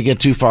 But not to get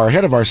too far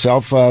ahead of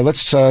ourselves,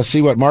 let's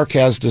see what Mark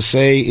has to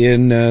say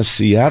in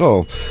Seattle.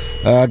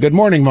 Good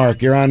morning,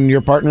 Mark. You're on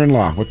Your Partner in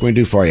Law. What can we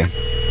do for you?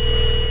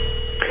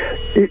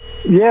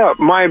 Yeah,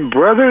 my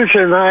brothers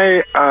and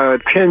I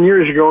 10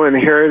 years ago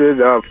inherited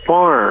a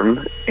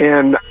farm,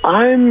 and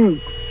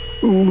I'm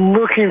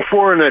looking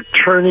for an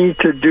attorney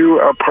to do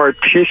a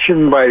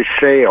partition by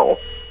sale.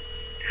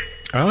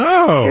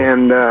 Oh,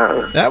 and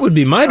that would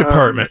be my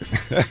department.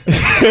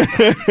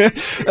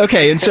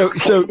 Okay, and so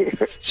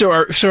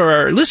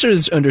our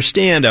listeners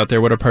understand out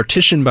there what a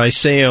partition by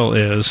sale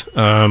is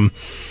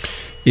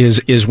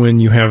when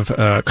you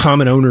have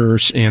common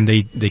owners and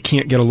they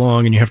can't get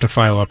along and you have to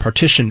file a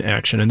partition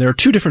action. And there are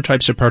two different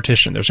types of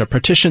partition. There's a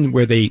partition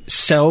where they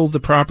sell the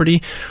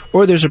property,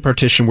 or there's a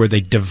partition where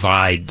they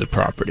divide the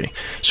property.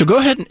 So go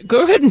ahead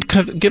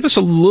and give us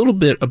a little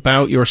bit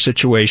about your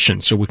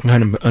situation so we can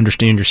kind of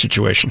understand your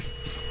situation.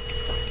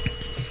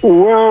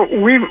 Well,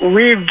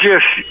 we're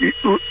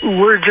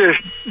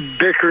just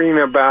bickering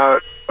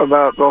about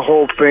the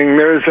whole thing.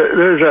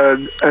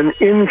 There's an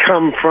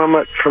income from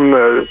it from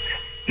the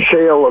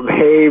sale of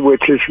hay,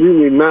 which is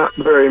really not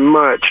very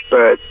much,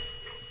 but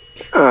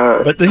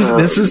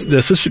this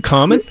is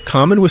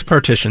common with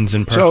partitions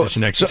and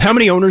partition actions. How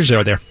many owners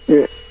are there?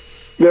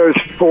 There's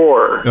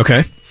 4.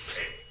 Okay.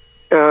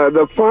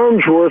 The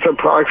farm's worth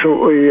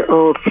approximately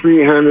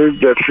 $300,000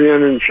 to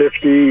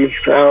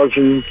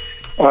 $350,000.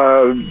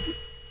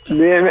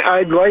 Then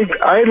I'd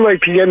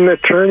like to get an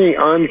attorney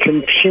on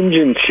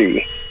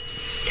contingency.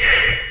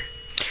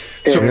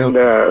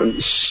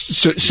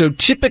 So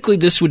typically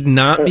this would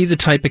not be the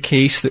type of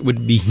case that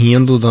would be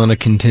handled on a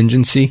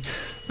contingency.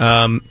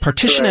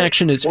 Partition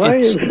action is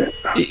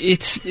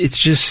it's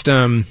just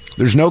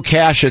there's no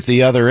cash at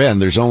the other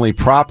end. There's only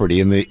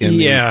property most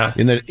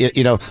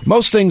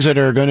things that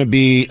are going to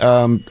be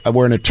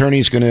where an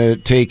attorney's going to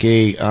take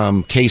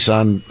a case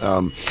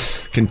on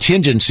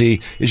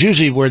contingency is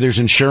usually where there's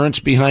insurance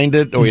behind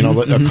it, or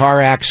a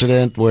car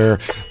accident where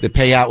the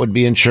payout would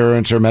be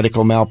insurance, or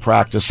medical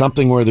malpractice,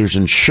 something where there's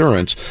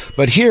insurance.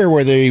 But here,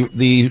 where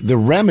the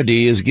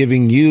remedy is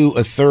giving you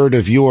a third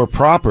of your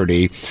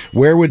property,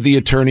 where would the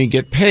attorney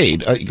get paid?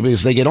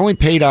 Because they get only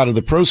paid out of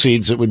the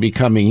proceeds that would be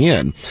coming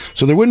in.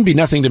 So there wouldn't be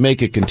nothing to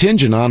make a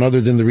contingent on other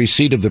than the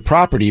receipt of the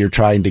property you're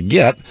trying to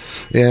get.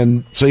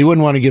 And so you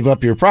wouldn't want to give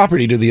up your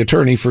property to the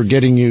attorney for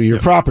getting you your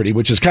property,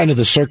 which is kind of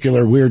the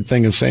circular weird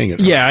thing of saying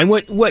it. Yeah, and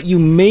what you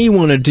may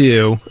want to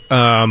do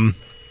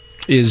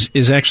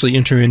is actually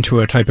enter into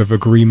a type of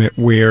agreement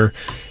where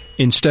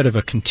instead of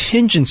a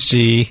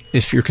contingency,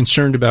 if you're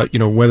concerned about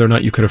whether or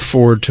not you could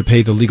afford to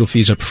pay the legal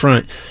fees up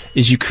front,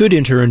 is you could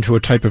enter into a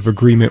type of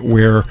agreement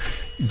where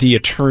the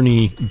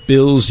attorney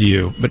bills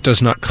you but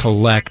does not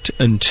collect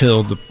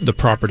until the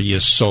property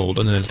is sold,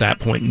 and then at that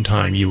point in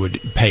time you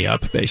would pay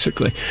up,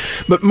 basically.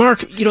 But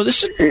Mark,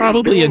 this is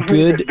probably a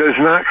good. It does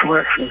not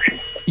collect.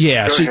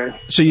 Yeah, so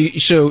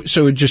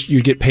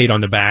you get paid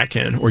on the back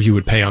end, or you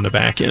would pay on the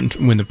back end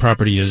when the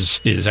property is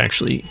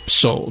actually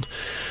sold.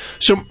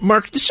 So,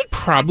 Mark, this would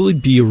probably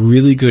be a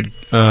really good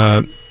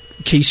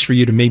case for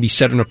you to maybe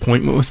set an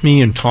appointment with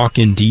me and talk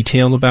in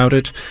detail about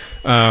it.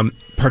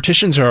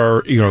 Partitions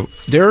are,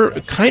 they're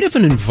kind of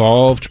an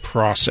involved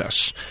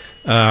process.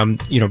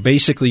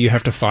 Basically you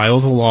have to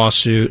file the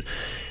lawsuit,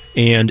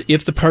 and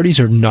if the parties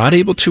are not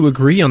able to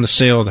agree on the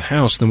sale of the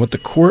house, then what the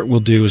court will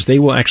do is they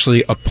will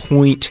actually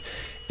appoint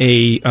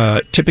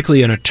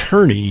typically an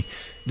attorney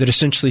that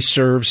essentially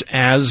serves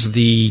as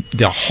the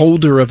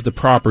holder of the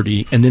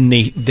property, and then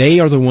they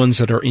are the ones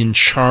that are in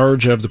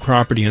charge of the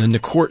property, and then the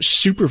court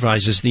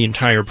supervises the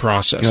entire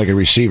process. Like a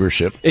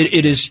receivership.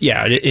 It is,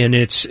 yeah, and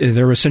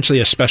they're essentially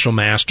a special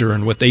master,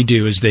 and what they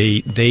do is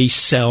they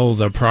sell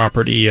the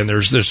property, and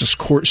there's this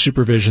court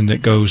supervision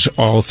that goes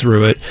all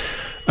through it.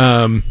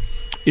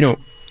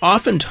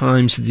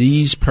 Oftentimes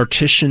these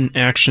partition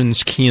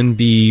actions can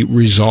be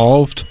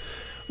resolved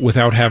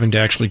without having to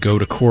actually go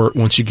to court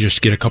once you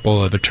just get a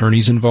couple of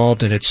attorneys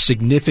involved, and it's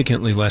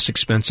significantly less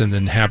expensive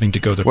than having to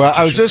go to. Well,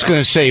 I was just going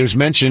to say, it was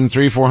mentioned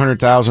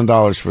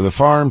 $300,000-$400,000 for the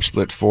farm,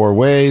 split 4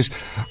 ways.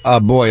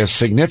 A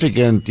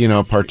significant,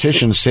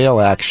 partition sale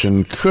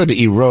action could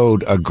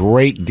erode a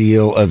great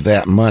deal of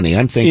that money.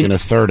 I'm thinking a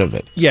third of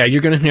it. Yeah,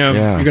 you're going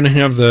to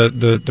have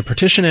the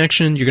partition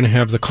action. You're going to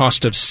have the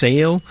cost of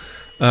sale.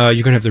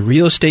 You're going to have the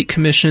real estate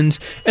commissions,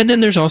 and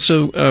then there's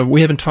also, we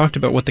haven't talked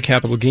about what the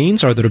capital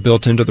gains are that are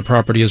built into the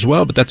property as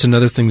well, but that's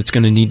another thing that's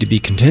going to need to be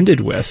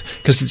contended with,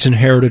 because it's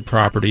inherited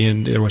property,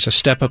 and there was a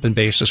step up in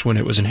basis when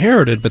it was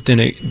inherited, but then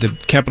the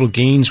capital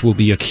gains will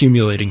be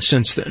accumulating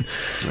since then.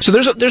 Right. So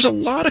there's a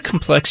lot of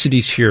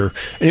complexities here,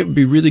 and it would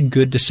be really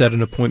good to set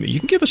an appointment.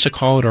 You can give us a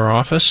call at our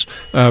office.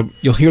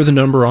 You'll hear the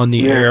number on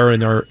the air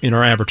in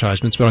our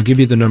advertisements, but I'll give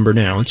you the number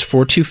now. It's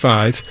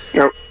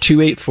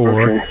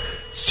 425-284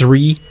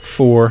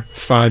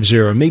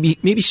 3450.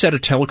 Maybe set a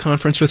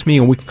teleconference with me,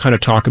 and we can kind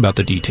of talk about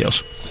the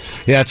details.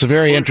 Yeah, it's a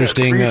very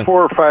interesting.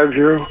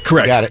 3450.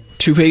 Correct. Got it.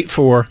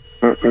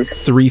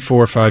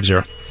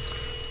 284-3450.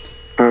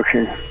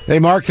 Okay. Hey,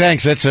 Mark,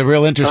 thanks. That's a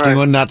real interesting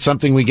one. Not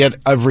something we get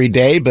every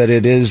day, but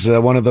it is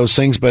one of those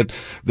things. But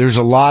there's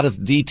a lot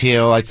of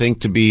detail, I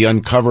think, to be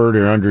uncovered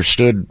or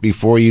understood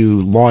before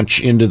you launch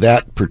into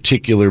that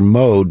particular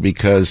mode,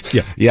 because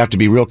you have to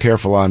be real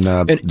careful on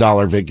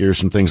dollar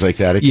figures and things like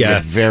that. It can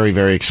get very,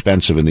 very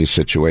expensive in these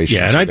situations.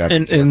 Yeah,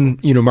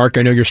 and Mark,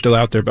 I know you're still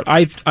out there, but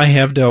I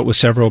have dealt with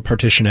several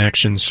partition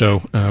actions,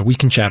 so we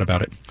can chat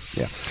about it.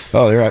 Yeah.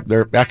 Oh,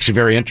 they're actually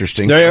very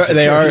interesting.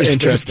 They are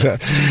interesting.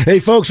 Hey,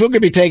 folks, we're going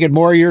to be taking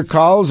more of your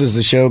calls as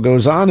the show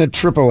goes on at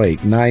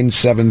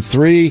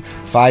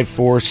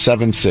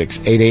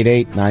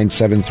 888-973-5476.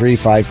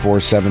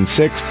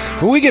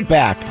 888-973-5476. When we get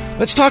back,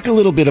 let's talk a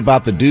little bit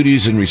about the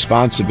duties and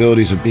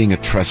responsibilities of being a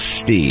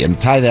trustee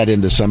and tie that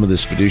into some of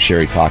this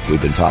fiduciary talk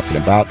we've been talking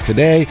about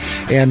today,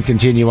 and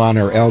continue on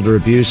our elder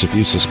abuse. If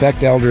you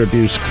suspect elder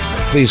abuse,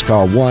 please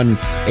call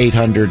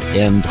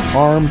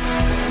 1-800-END-HARM.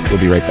 We'll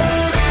be right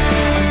back.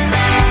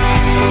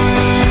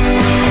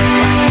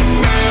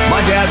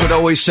 My dad would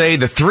always say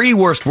the 3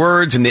 worst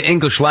words in the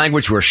English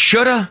language were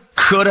shoulda,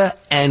 coulda,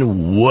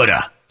 and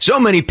woulda. So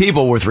many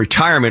people with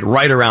retirement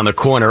right around the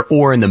corner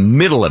or in the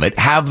middle of it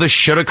have the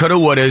shoulda, coulda,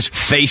 wouldas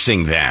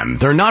facing them.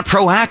 They're not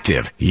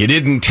proactive. You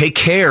didn't take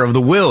care of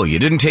the will. You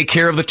didn't take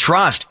care of the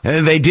trust.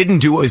 And they didn't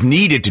do what was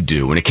needed to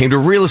do when it came to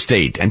real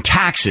estate and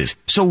taxes.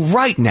 So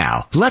right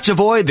now, let's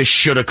avoid the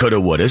shoulda, coulda,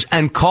 wouldas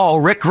and call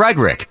Rick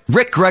Gregorick.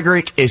 Rick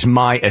Gregorick is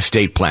my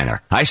estate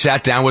planner. I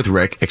sat down with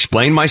Rick,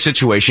 explained my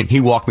situation.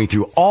 He walked me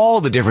through all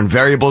the different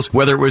variables,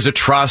 whether it was a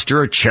trust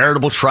or a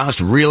charitable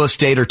trust, real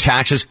estate or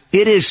taxes.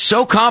 It is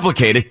so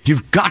complicated. complicated,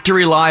 you've got to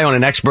rely on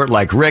an expert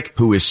like Rick,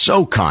 who is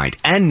so kind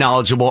and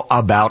knowledgeable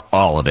about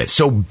all of it.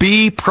 So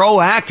be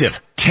proactive.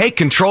 Take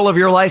control of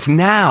your life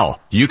now.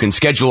 You can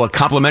schedule a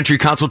complimentary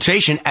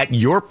consultation at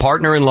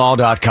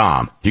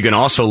yourpartnerinlaw.com. You can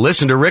also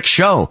listen to Rick's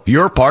show,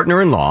 Your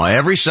Partner-in-Law,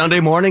 every Sunday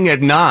morning at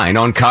 9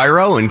 on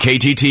Cairo and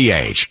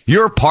KTTH.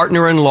 Your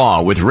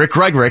Partner-in-Law with Rick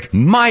Gregrick,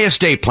 my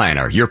estate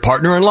planner,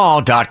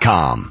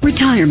 yourpartnerinlaw.com.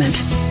 Retirement.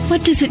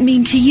 What does it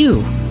mean to you?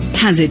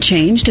 Has it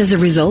changed as a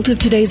result of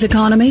today's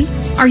economy?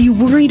 Are you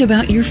worried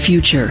about your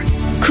future?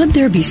 Could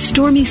there be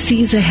stormy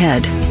seas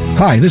ahead?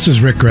 Hi, this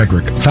is Rick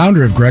Gregrick,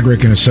 founder of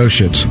Gregrick &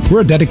 Associates.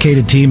 We're a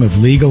dedicated team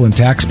of legal and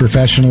tax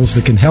professionals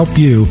that can help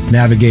you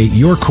navigate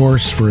your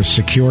course for a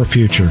secure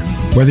future.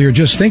 Whether you're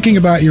just thinking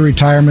about your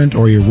retirement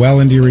or you're well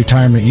into your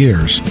retirement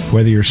years,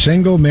 whether you're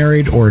single,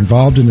 married, or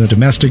involved in a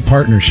domestic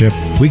partnership,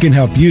 we can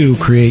help you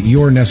create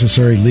your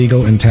necessary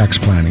legal and tax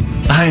planning.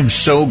 I am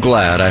so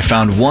glad I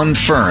found one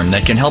firm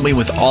that can help me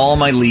with all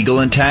my legal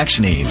and tax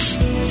needs.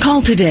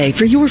 Call today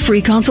for your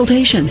free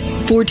consultation.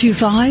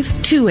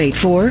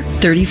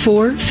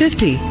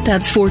 425-284-3450.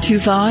 That's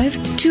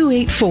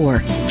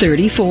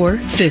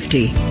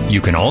 425-284-3450. You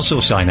can also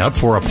sign up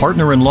for a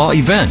partner-in-law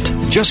event.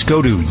 Just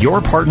go to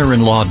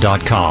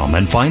yourpartnerinlaw.com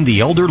and find the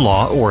elder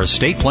law or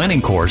estate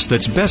planning course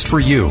that's best for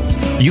you.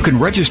 You can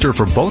register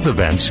for both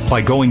events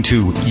by going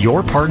to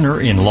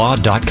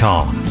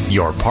yourpartnerinlaw.com.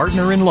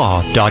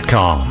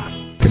 yourpartnerinlaw.com.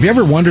 Have you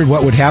ever wondered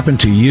what would happen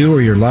to you or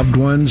your loved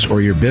ones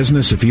or your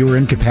business if you were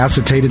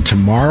incapacitated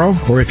tomorrow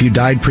or if you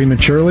died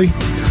prematurely?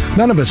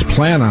 None of us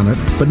plan on it,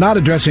 but not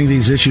addressing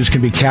these issues can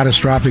be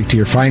catastrophic to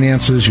your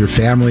finances, your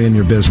family, and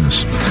your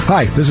business.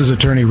 Hi, this is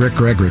attorney Rick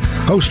Gregrick,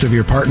 host of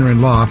Your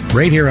Partner-in-Law,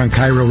 right here on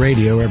Cairo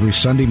Radio every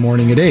Sunday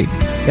morning at 8.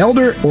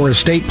 Elder or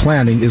estate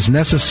planning is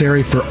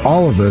necessary for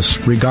all of us,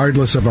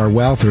 regardless of our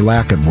wealth or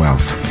lack of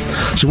wealth.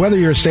 So whether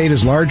your estate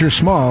is large or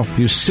small,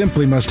 you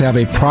simply must have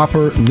a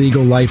proper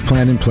legal life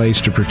plan in place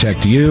to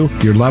protect you,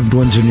 your loved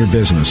ones, and your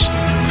business.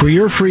 For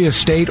your free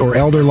estate or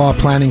elder law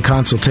planning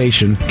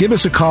consultation, give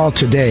us a call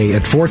today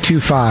at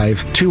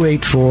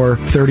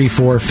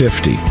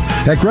 425-284-3450.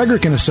 At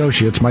Gregrick &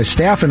 Associates, my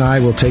staff and I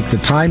will take the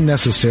time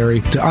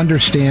necessary to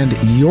understand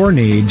your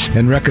needs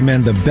and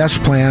recommend the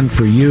best plan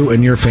for you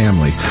and your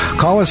family.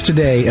 Call us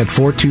today at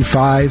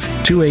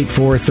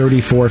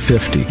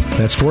 425-284-3450.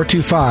 That's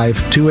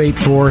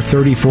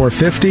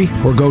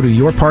 425-284-3450, or go to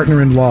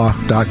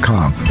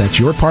yourpartnerinlaw.com. That's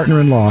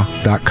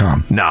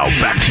yourpartnerinlaw.com. Now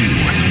back to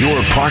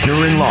Your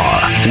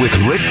Partner-in-Law with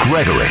Rick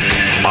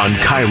Gregrick on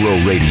Cairo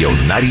Radio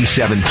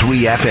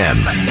 97.3 FM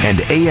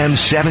and AM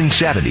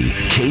 770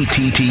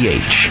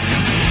 KTTH.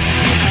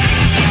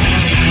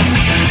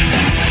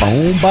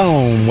 Boom,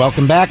 boom.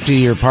 Welcome back to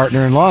Your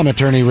Partner-in-Law. I'm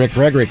attorney Rick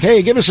Gregrick.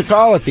 Hey, give us a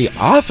call at the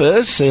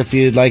office if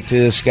you'd like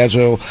to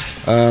schedule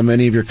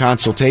any of your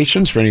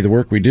consultations for any of the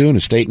work we do in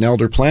estate and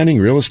elder planning,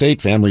 real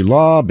estate, family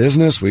law,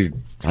 business. We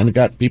kind of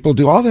got people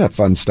do all that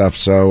fun stuff.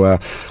 So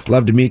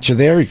love to meet you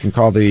there. You can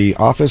call the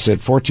office at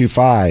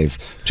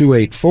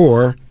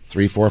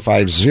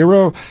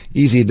 425-284-3450.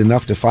 Easy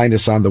enough to find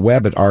us on the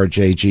web at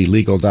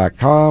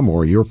rjglegal.com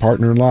or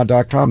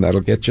yourpartnerinlaw.com.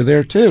 That'll get you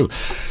there, too.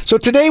 So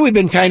today we've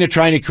been kind of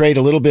trying to create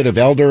a little bit of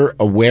elder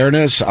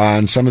awareness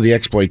on some of the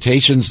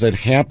exploitations that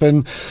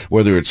happen,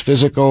 whether it's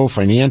physical,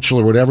 financial,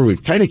 or whatever.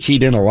 We've kind of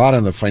keyed in a lot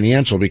on the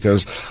financial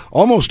because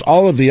almost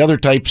all of the other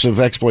types of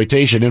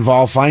exploitation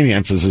involve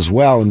finances as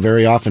well, and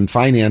very often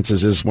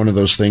finances is one of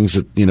those things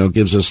that, you know,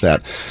 gives us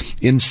that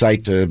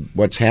insight to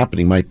what's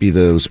happening. Might be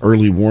those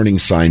early warning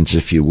signs,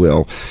 if you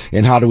will.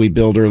 And how do we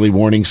build early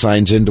warning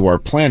signs into our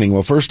planning?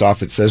 Well, first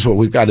off, it says, well,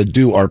 we've got to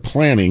do our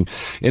planning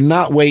and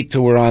not wait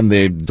till we're on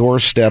the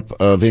doorstep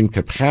of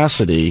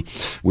incapacity.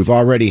 We've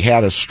already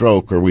had a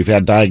stroke or we've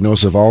had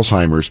diagnosis of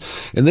Alzheimer's.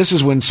 And this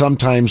is when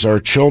sometimes our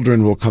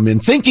children will come in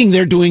thinking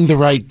they're doing the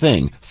right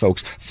thing.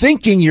 Folks,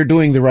 thinking you're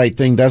doing the right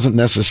thing doesn't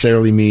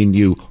necessarily mean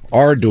you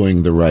are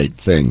doing the right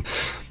thing.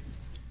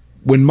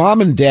 When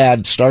mom and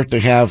dad start to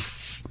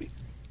have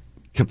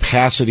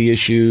capacity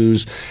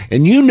issues,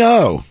 and you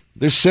know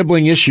there's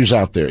sibling issues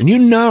out there, and you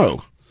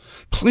know,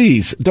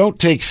 please don't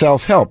take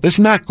self-help. It's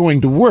not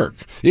going to work.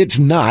 It's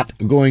not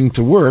going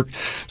to work.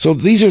 So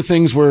these are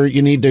things where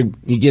you need to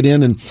get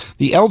in, and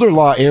the elder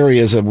law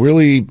area is a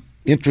really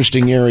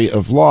interesting area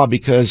of law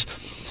because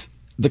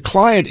the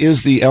client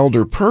is the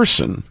elder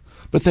person,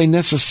 but they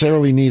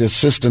necessarily need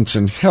assistance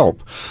and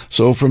help.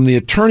 So from the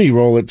attorney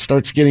role, it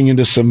starts getting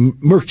into some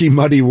murky,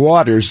 muddy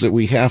waters that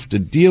we have to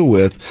deal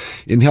with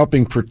in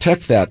helping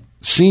protect that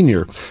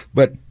senior.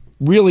 But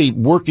really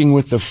working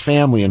with the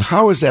family, and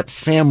how is that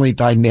family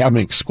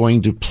dynamics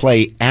going to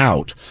play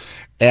out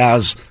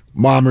as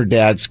mom or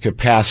dad's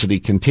capacity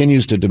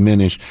continues to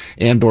diminish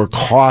and or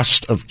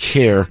cost of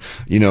care,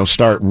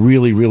 start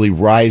really, really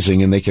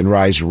rising, and they can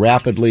rise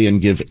rapidly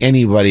and give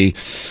anybody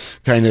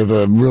kind of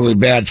a really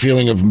bad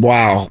feeling of,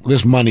 wow,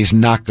 this money's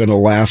not going to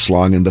last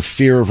long. And the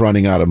fear of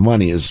running out of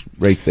money is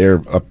right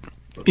there up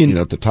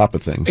at the top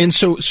of things. And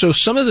so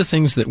some of the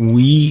things that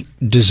we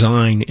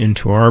design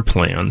into our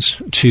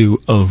plans to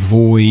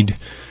avoid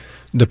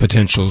the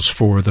potentials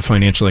for the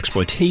financial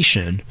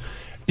exploitation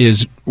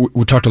is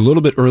we talked a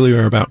little bit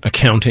earlier about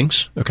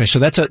accountings. Okay, so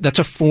that's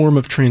a form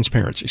of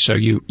transparency. So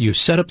you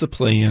set up the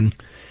plan,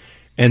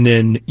 and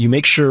then you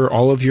make sure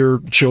all of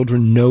your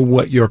children know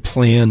what your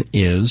plan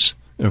is.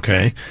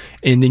 Okay,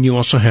 and then you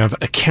also have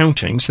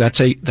accountings.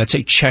 That's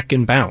a check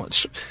and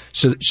balance.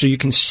 So you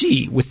can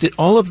see with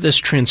all of this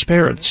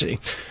transparency,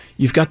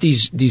 you've got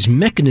these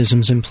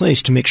mechanisms in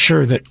place to make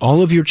sure that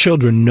all of your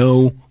children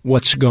know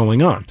what's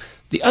going on.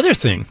 The other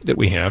thing that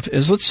we have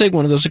is, let's say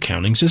one of those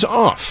accountings is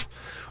off.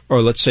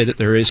 Or let's say that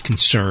there is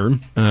concern,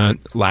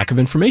 lack of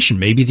information.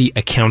 Maybe the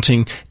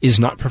accounting is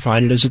not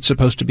provided as it's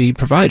supposed to be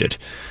provided.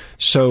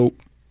 So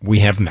we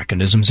have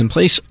mechanisms in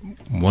place,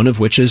 one of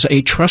which is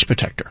a trust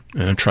protector.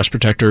 A trust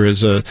protector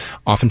is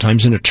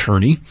oftentimes an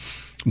attorney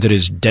that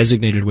is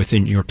designated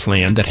within your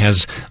plan that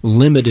has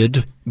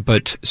limited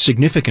but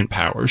significant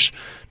powers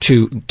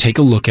to take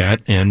a look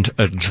at and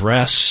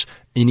address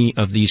any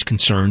of these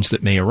concerns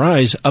that may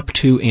arise, up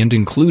to and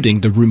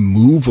including the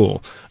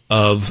removal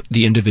of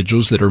the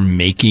individuals that are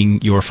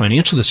making your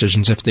financial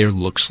decisions if there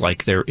looks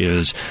like there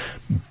is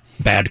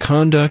bad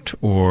conduct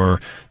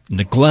or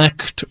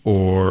neglect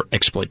or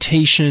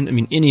exploitation. I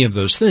mean, any of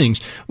those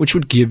things, which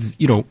would give,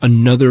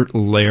 another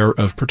layer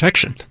of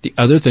protection. The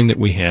other thing that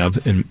we have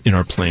in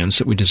our plans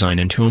that we design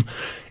into them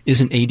is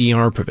an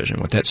ADR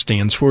provision. What that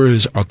stands for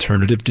is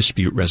Alternative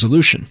Dispute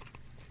Resolution.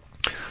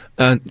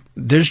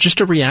 There's just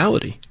a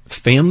reality.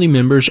 Family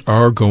members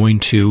are going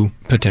to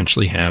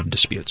potentially have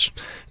disputes,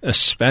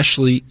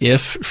 especially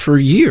if for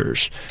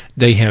years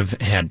they have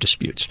had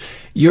disputes.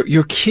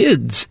 Your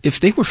kids,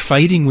 if they were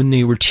fighting when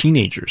they were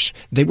teenagers,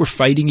 they were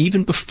fighting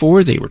even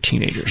before they were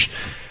teenagers.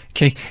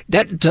 Okay,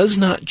 that does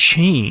not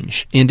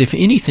change. And if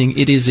anything,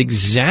 it is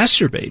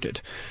exacerbated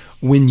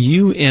when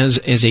you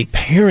as a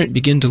parent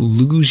begin to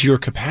lose your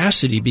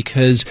capacity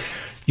because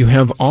you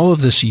have all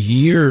of this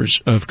years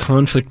of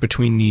conflict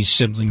between these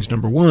siblings,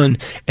 number one,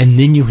 and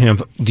then you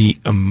have the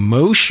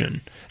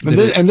emotion.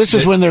 And this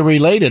is when they're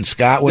related,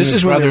 Scott, when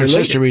it's brother and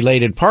sister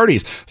related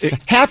parties.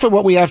 Half of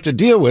what we have to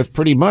deal with,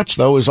 pretty much,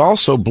 though, is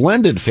also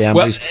blended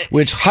families,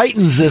 which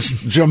heightens this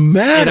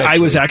dramatically. And I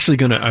was actually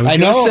going to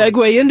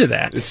segue into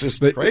that. It's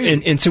just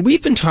crazy. And so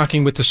we've been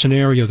talking with the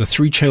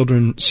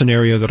 3-children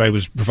scenario that I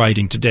was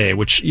providing today,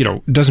 which,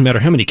 doesn't matter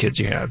how many kids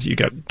you have. You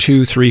got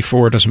 2, 3,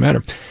 4, it doesn't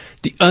matter.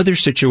 The other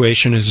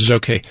situation is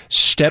okay,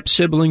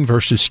 step-sibling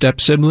versus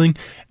step-sibling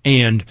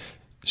and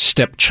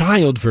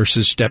stepchild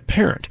versus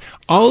step-parent.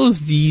 All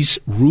of these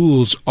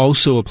rules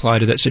also apply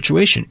to that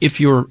situation. If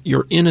you're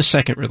in a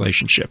second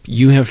relationship,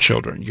 you have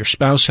children, your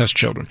spouse has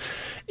children,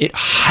 it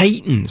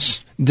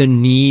heightens the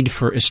need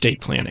for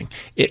estate planning.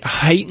 It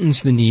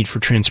heightens the need for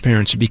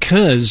transparency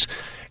because,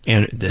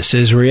 and this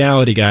is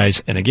reality,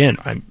 guys, and again,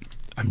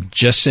 I'm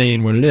just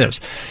saying what it is.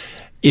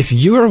 If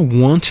you are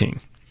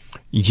wanting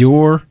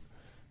your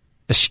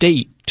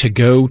estate to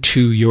go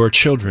to your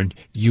children,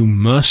 you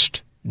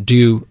must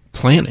do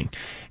planning,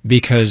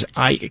 because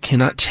I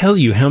cannot tell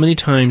you how many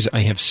times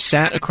I have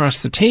sat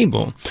across the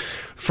table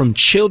from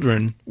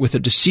children with a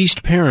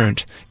deceased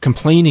parent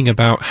complaining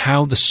about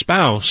how the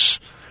spouse,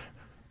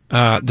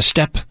 the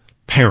step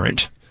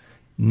parent,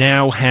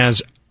 now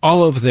has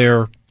all of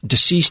their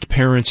deceased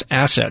parents'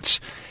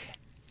 assets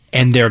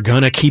and they're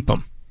going to keep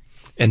them.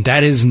 And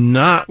that is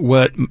not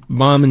what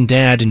mom and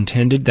dad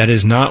intended. That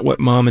is not what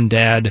mom and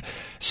dad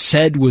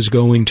said was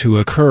going to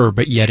occur,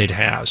 but yet it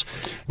has.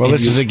 Well, and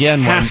this is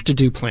again have to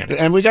do planning.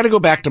 And we got to go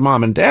back to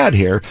mom and dad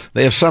here.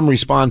 They have some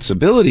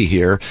responsibility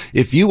here.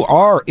 If you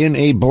are in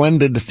a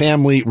blended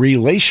family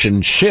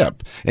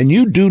relationship and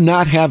you do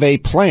not have a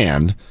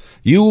plan,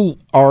 you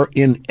are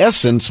in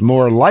essence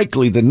more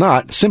likely than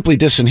not simply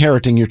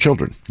disinheriting your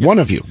children. Yep. One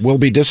of you will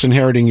be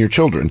disinheriting your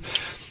children.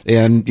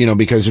 And,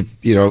 because, if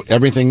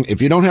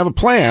you don't have a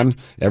plan,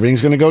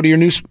 everything's going to go to your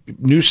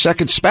new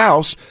second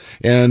spouse.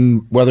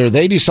 And whether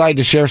they decide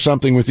to share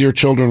something with your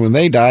children when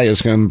they die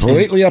is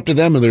completely up to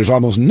them. And there's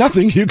almost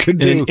nothing you can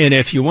do. And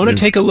if you want to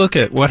take a look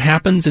at what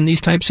happens in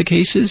these types of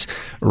cases,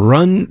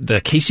 run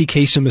the Casey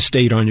Kasem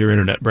estate on your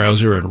internet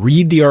browser and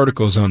read the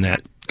articles on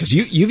that. Because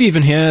you've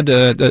even had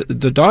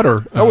the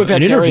daughter. We've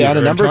had Carrie out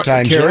a number of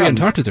times. Carrie and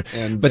talked with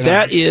her. But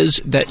that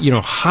is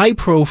high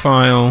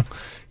profile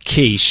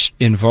case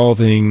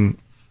involving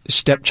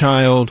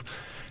stepchild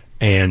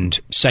and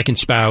second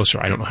spouse,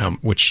 or I don't know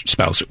which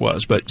spouse it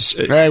was, but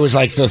it was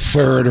like the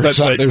third or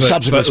something.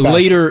 Subsequent spouse.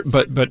 Later,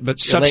 but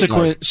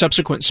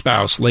subsequent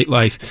spouse, late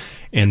life,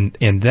 and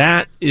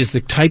that is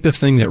the type of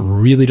thing that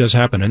really does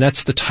happen, and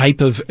that's the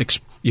type of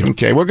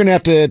Okay, we're going to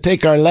have to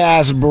take our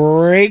last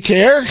break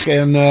here,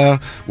 and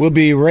we'll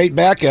be right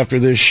back after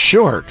this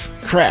short,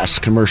 crass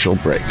commercial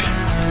break.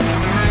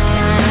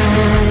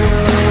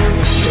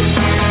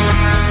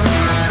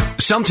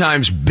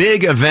 Sometimes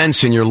big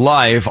events in your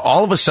life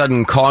all of a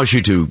sudden cause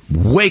you to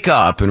wake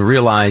up and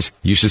realize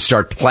you should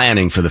start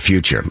planning for the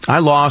future. I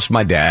lost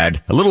my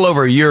dad a little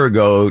over a year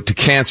ago to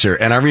cancer,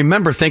 and I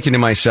remember thinking to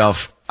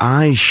myself,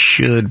 I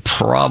should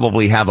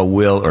probably have a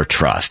will or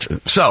trust.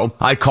 So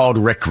I called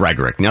Rick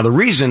Gregorick. Now, the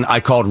reason I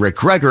called Rick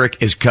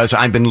Gregorick is because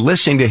I've been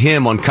listening to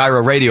him on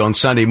Cairo Radio on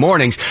Sunday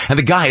mornings, and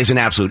the guy is an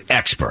absolute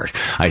expert.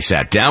 I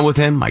sat down with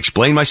him. I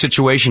explained my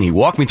situation. He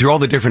walked me through all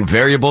the different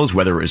variables,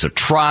 whether it was a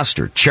trust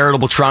or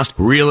charitable trust,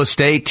 real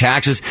estate,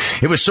 taxes.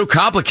 It was so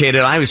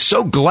complicated. I was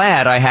so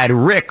glad I had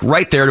Rick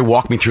right there to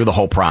walk me through the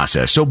whole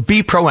process. So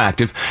be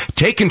proactive.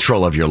 Take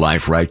control of your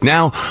life right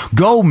now.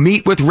 Go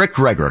meet with Rick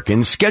Gregorick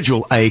and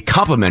schedule a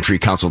complimentary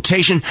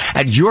consultation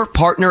at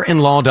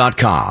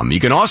yourpartnerinlaw.com. You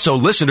can also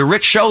listen to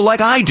Rick's show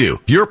like I do,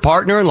 Your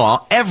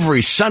Partner-in-Law,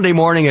 every Sunday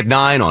morning at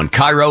 9 on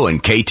Cairo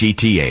and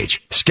KTTH.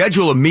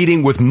 Schedule a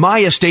meeting with my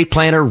estate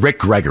planner, Rick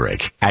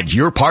Gregorick, at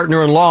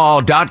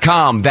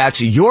yourpartnerinlaw.com. That's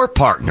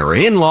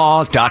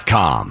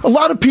yourpartnerinlaw.com. A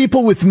lot of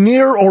people with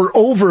near or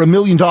over $1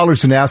 million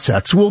in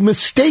assets will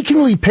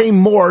mistakenly pay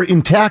more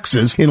in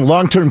taxes in a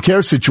long-term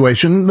care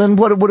situation than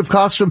what it would have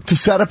cost them to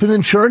set up an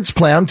insurance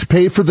plan to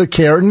pay for the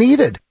care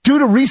needed. Due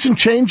to recent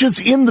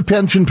changes in the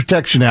Pension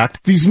Protection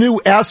Act, these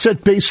new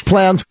asset-based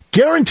plans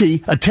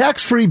guarantee a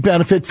tax-free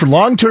benefit for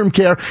long-term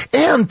care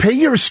and pay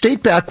your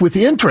estate back with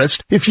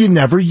interest if you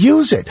never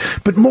use it.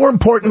 But more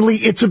importantly,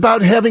 it's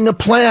about having a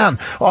plan.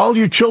 All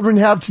your children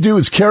have to do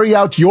is carry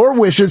out your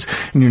wishes,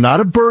 and you're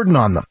not a burden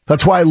on them.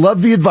 That's why I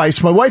love the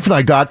advice my wife and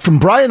I got from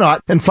Brian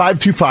Ott and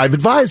 525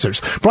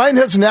 Advisors. Brian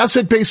has an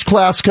asset-based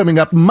class coming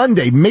up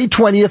Monday, May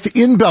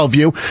 20th in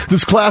Bellevue.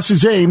 This class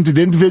is aimed at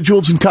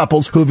individuals and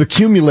couples who have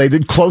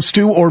accumulated close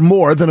to or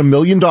more than $1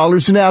 million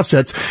in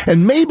assets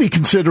and may be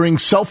considering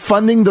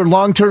self-funding their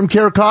long-term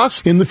care costs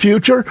in the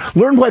future.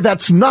 Learn why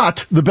that's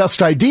not the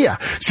best idea.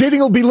 Seating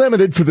will be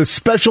limited for this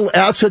special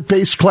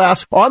asset-based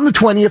class on the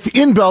 20th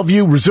in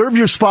Bellevue. Reserve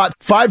your spot,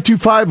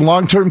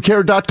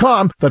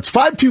 525longtermcare.com. That's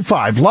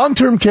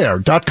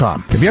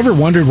 525longtermcare.com. Have you ever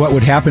wondered what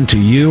would happen to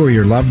you or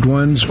your loved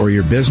ones or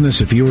your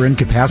business if you were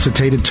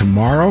incapacitated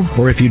tomorrow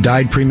or if you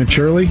died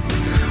prematurely?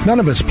 None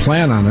of us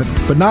plan on it,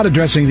 but not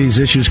addressing these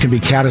issues can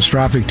be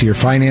catastrophic to your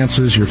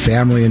finances, your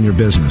family, and your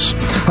business.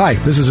 Hi,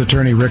 this is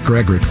attorney Rick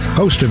Gregorick,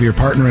 host of Your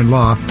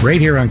Partner-in-Law,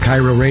 right here on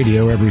Cairo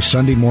Radio every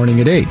Sunday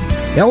morning at 8.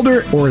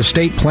 Elder or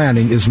estate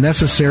planning is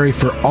necessary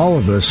for all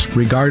of us,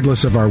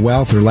 regardless of our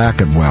wealth or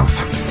lack of wealth.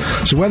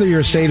 So whether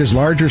your estate is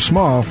large or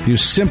small, you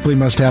simply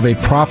must have a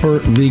proper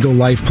legal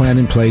life plan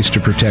in place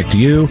to protect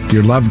you,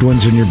 your loved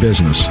ones, and your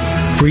business.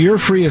 For your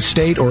free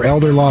estate or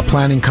elder law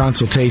planning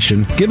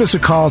consultation, give us a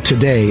call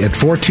today at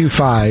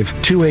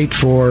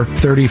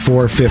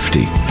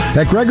 425-284-3450.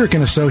 At Gregorick &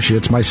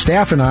 Associates, my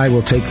staff and I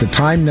will take the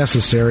time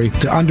necessary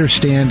to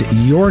understand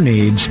your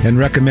needs and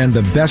recommend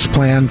the best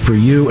plan for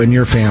you and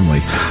your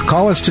family.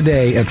 Call us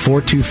today at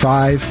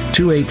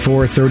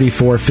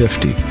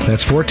 425-284-3450.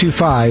 That's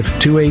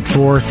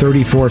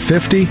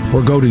 425-284-3450,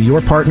 or go to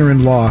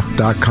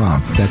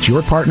yourpartnerinlaw.com. That's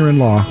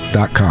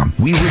yourpartnerinlaw.com.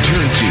 We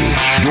return to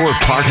Your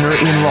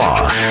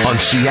Partner-in-Law on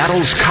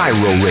Seattle's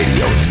Cairo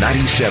Radio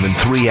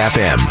 97.3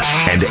 FM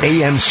and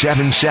AM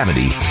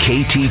 770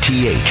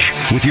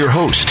 KTTH with your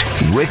host,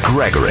 Rick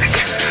Gregorick.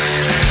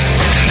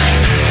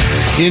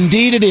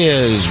 Indeed it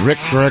is. Rick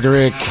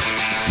Gregorick,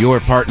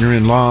 Your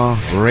Partner-in-Law,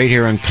 right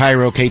here on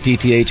Cairo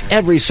KTTH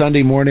every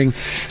Sunday morning.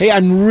 Hey,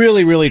 I'm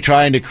really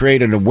trying to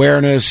create an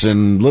awareness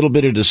and a little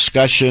bit of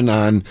discussion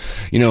on,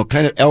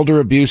 kind of elder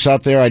abuse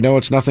out there. I know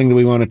it's nothing that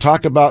we want to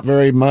talk about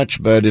very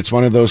much, but it's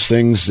one of those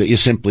things that you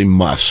simply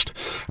must.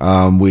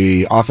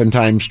 We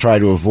oftentimes try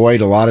to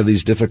avoid a lot of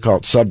these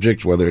difficult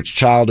subjects, whether it's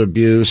child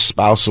abuse,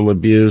 spousal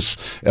abuse,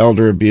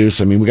 elder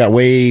abuse. I mean, we got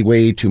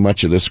way too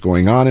much of this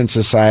going on in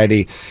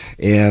society,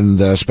 and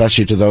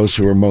especially to those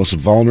who are most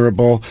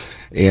vulnerable.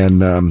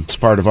 And it's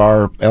part of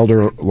our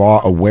Elder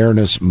Law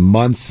Awareness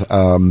Month.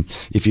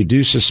 If you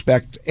do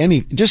suspect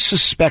just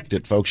suspect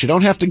it, folks. You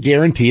don't have to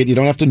guarantee it. You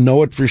don't have to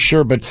know it for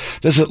sure. But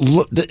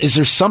is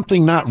there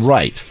something not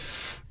right?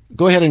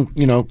 Go ahead and,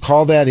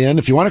 call that in.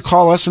 If you want to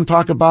call us and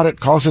talk about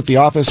it, call us at the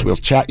office. We'll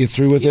chat you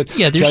through with it.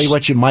 Yeah, tell you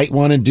what you might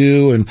want to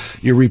do, and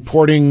your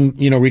reporting,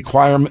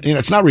 requirement.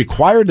 It's not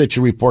required that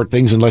you report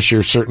things unless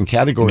you're certain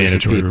categories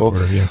mandatory of people.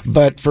 Reporter, yeah.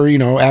 But for,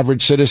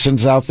 average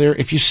citizens out there,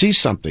 if you see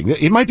something,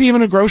 it might be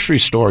even a grocery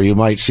store, you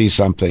might see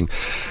something.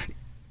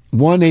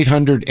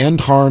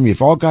 1-800-END-HARM.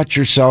 You've all got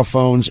your cell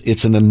phones.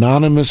 It's an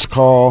anonymous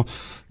call.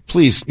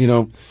 Please,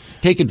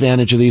 take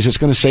advantage of these. It's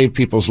going to save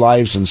people's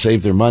lives and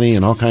save their money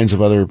and all kinds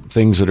of other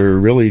things that are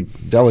really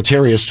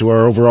deleterious to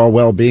our overall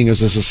well-being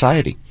as a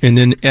society. And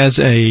then as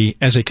a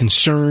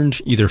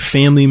concerned either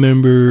family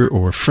member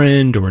or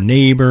friend or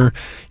neighbor,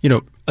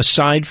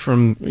 aside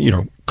from,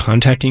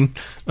 contacting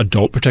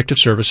adult protective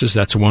services,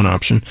 that's one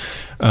option.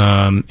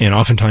 And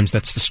oftentimes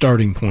that's the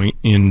starting point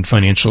in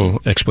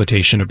financial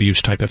exploitation,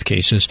 abuse type of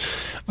cases.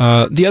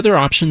 The other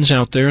options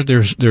out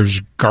there's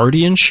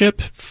guardianship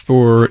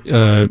for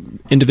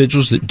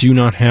individuals that do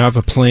not have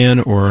a plan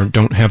or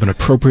don't have an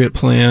appropriate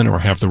plan or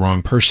have the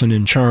wrong person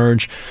in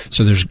charge.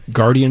 So there's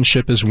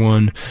guardianship as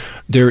one.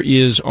 There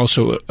is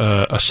also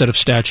a set of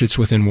statutes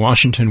within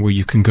Washington where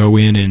you can go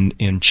in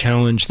and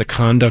challenge the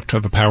conduct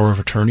of a power of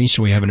attorney.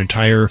 So we have an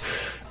entire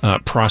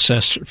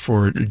process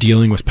for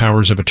dealing with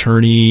powers of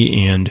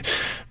attorney and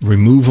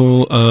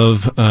removal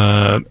of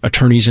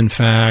attorneys in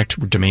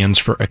fact, demands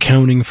for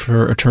accounting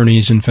for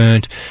attorneys in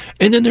fact.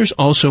 And then there's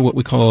also what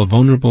we call a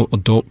vulnerable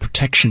adult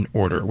protection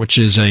order, which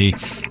is a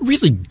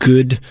really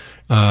good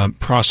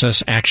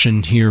process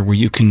action here where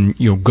you can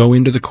go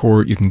into the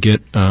court, you can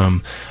get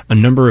a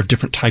number of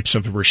different types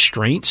of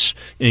restraints,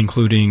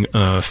 including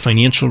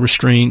financial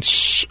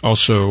restraints.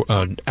 Also,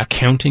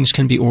 accountings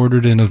can be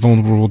ordered in a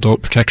vulnerable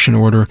adult protection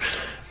order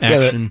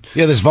action.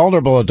 This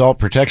vulnerable adult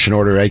protection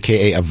order,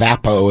 aka a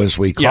VAPO as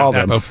we call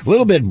them, a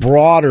little bit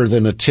broader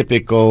than a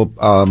typical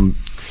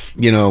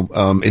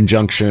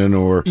injunction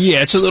or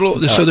it's a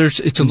little it's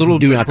a little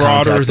bit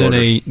broader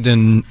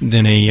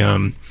than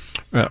a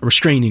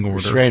restraining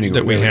order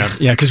that we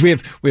have. Yeah, because we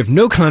have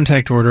no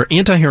contact order,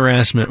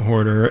 anti-harassment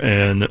order,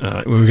 and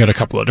we've got a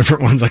couple of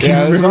different ones. I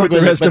can't remember what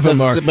the rest of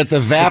them are. But the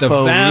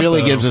VAPO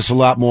really gives us a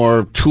lot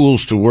more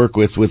tools to work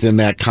with within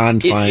that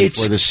confine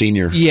for the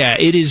senior. Yeah,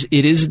 it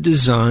is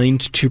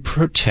designed to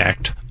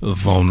protect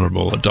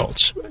vulnerable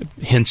adults.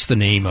 Hence the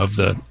name of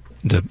the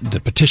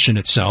petition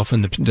itself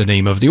and the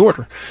name of the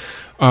order.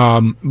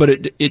 But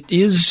it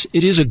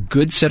is a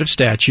good set of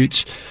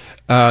statutes.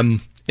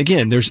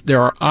 Again,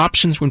 there are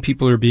options when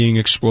people are being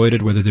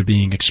exploited, whether they're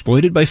being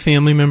exploited by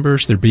family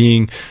members, they're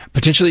being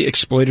potentially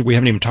exploited. We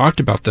haven't even talked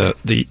about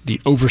the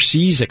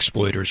overseas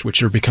exploiters,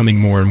 which are becoming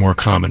more and more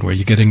common, where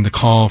you're getting the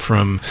call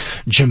from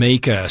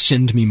Jamaica,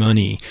 send me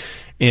money.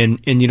 And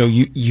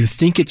you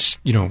think it's,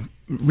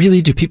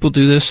 really, do people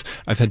do this?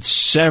 I've had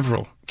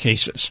several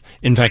cases.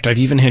 In fact, I've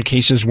even had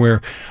cases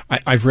where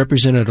I've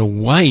represented a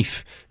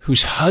wife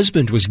whose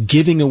husband was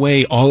giving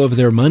away all of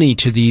their money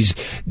to these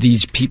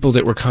people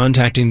that were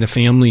contacting the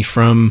family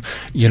from,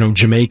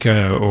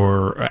 Jamaica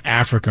or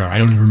Africa. I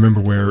don't even remember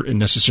where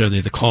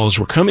necessarily the calls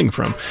were coming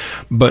from.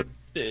 But,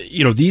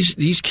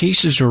 these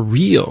cases are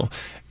real.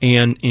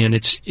 And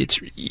it's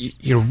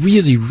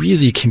really,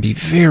 really can be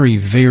very,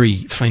 very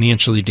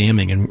financially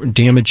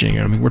damaging.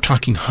 I mean, we're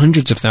talking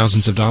hundreds of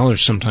thousands of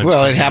dollars sometimes.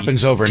 Well, it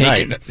happens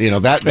overnight.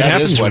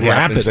 That is what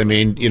happens. I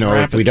mean,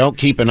 if we don't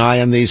keep an eye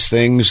on these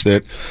things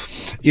that,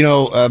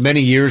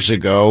 many years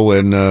ago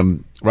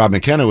when Rob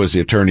McKenna was the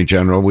Attorney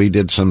General, we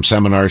did some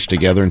seminars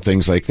together and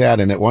things like that.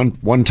 And at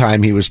one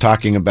time he was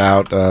talking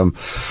about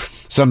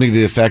something to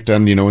the effect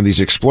on, when these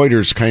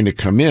exploiters kind of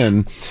come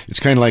in, it's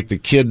kind of like the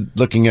kid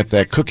looking at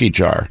that cookie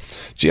jar.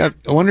 Gee, I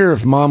wonder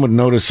if Mom would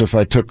notice if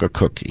I took a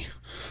cookie.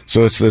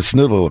 So it's the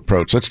snibble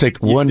approach. Let's take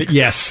one.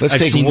 Yes, let's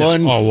I've take seen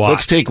one. This a lot.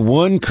 Let's take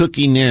one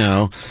cookie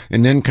now,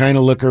 and then kind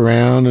of look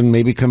around, and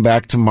maybe come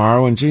back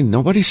tomorrow. And gee,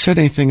 nobody said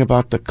anything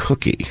about the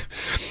cookie,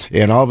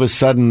 and all of a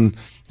sudden,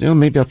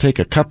 maybe I'll take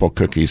a couple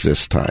cookies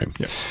this time.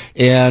 Yeah.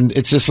 And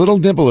it's this little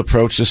nibble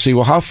approach to see,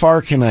 well, how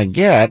far can I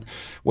get?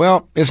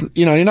 Well,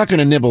 you're not going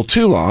to nibble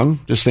too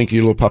long. Just think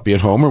your little puppy at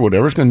home or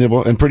whatever is going to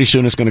nibble, and pretty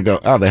soon it's going to go,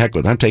 oh, the heck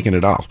with it. I'm taking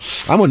it all.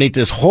 I'm going to eat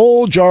this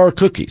whole jar of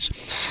cookies.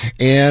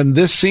 And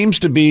this seems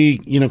to be,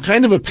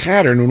 kind of a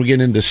pattern when we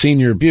get into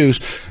senior abuse.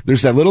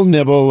 There's that little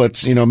nibble.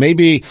 It's,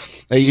 maybe,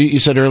 you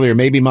said earlier,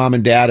 maybe mom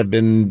and dad have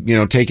been,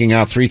 taking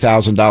out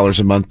 $3,000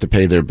 a month to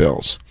pay their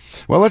bills.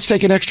 Well, let's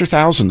take an extra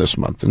 $1,000 this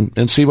month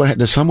and see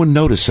does someone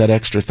notice that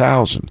extra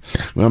 $1,000?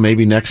 Well,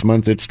 maybe next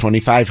month it's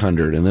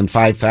 $2,500 and then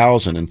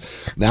 $5,000, and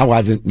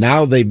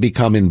now they've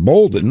become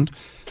emboldened,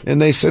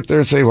 and they sit there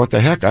and say, "What the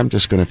heck? I'm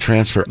just going to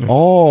transfer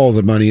all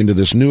the money into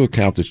this new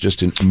account that's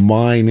just in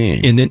my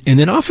name." And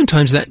then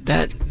oftentimes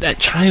that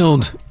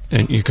child,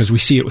 and because we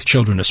see it with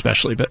children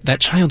especially, but that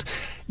child,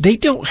 they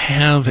don't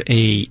have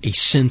a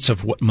sense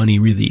of what money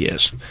really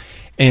is.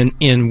 And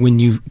when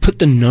you put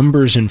the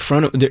numbers in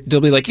front of,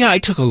 they'll be like, yeah, I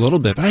took a little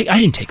bit, but I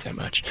didn't take that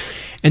much.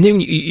 And then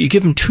you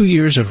give them 2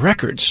 years of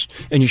records,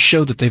 and you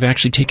show that they've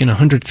actually taken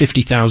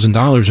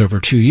 $150,000 over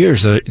 2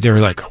 years. They're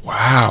like,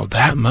 wow,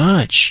 that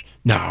much?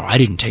 No, I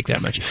didn't take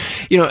that much.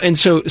 And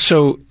so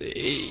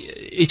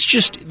it's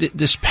just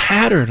this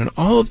pattern and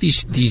all of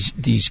these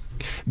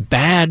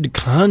bad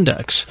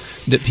conducts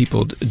that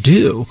people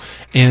do,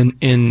 and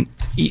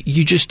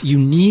you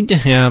need to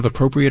have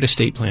appropriate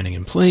estate planning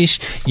in place.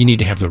 You need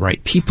to have the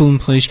right people in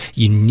place.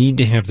 You need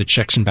to have the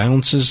checks and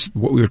balances,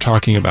 what we were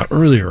talking about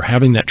earlier,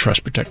 having that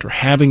trust protector,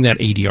 having that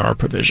ADR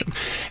provision,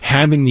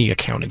 having the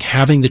accounting,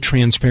 having the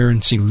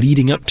transparency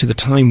leading up to the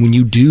time when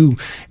you do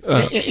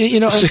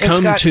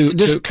succumb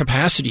to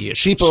capacity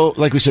issues. People,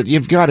 like we said,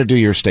 you've got to do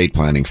your estate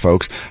planning,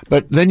 folks.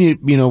 But then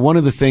one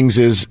of the things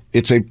is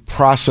it's a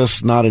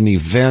process, not an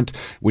event.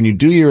 When you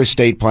do your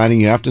estate planning,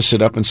 you have to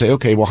sit up and say,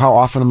 okay, well, how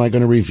often am I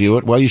going to review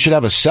it? Well, you should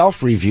have a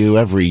self-review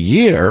every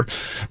year,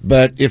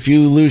 but if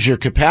you lose your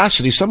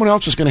capacity, someone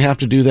else is going to have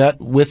to do that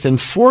with and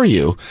for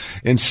you.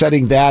 And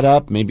setting that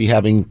up, maybe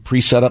having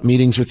pre-set up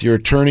meetings with your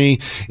attorney,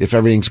 if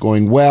everything's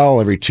going well,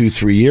 every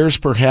 2-3 years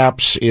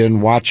perhaps,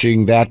 in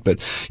watching that. But,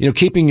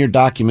 keeping your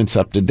documents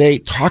up to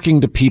date,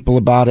 talking to people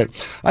about it.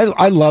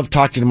 I love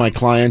talking to my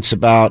clients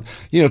about,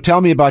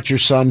 tell me about your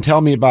son,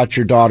 tell me about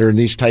your daughter in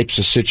these types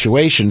of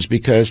situations, questions,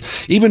 because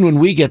even when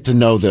we get to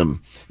know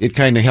them, it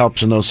kind of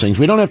helps in those things.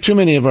 We don't have too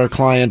many of our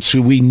clients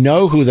who we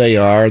know who they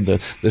are. The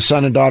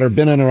son and daughter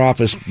been in our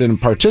office, been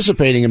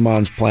participating in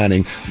Mom's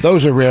planning.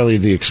 Those are rarely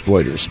the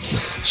exploiters.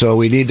 So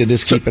we need to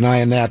just keep an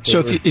eye on that. So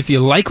if you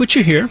like what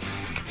you hear,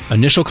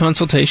 initial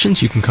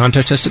consultations, you can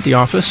contact us at the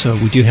office.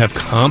 We do have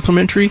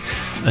complimentary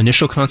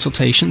initial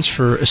consultations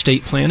for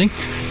estate planning.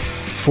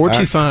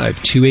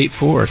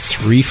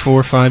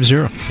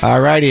 425-284-3450. All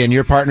righty, and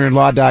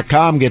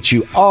yourpartnerinlaw.com gets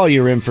you all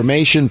your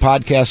information,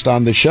 podcast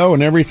on the show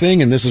and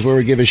everything, and this is where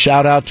we give a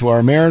shout-out to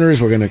our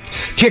Mariners. We're going to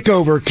kick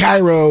over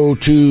Cairo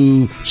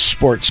to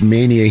Sports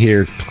Mania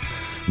here.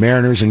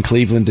 Mariners in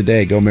Cleveland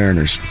today. Go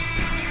Mariners.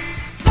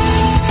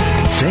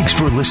 Thanks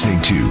for listening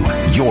to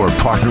Your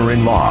Partner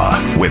in Law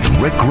with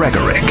Rick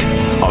Gregorick.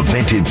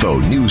 Event info,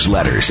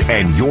 newsletters,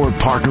 and Your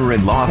Partner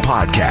in Law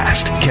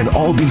podcast can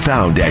all be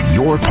found at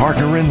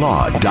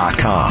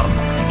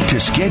yourpartnerinlaw.com. To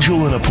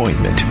schedule an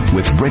appointment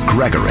with Rick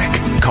Gregorick,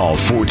 call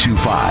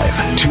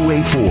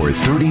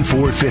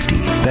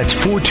 425-284-3450. That's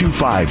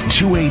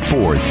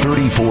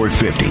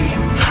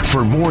 425-284-3450.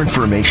 For more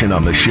information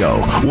on the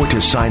show or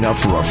to sign up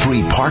for a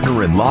free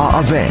Partner in Law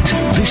event,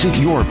 visit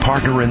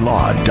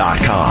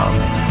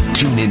yourpartnerinlaw.com.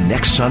 Tune in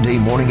next Sunday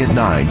morning at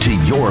 9 to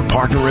Your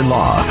Partner in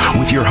Law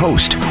with your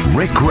host,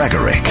 Rick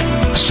Gregorick.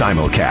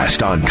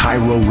 Simulcast on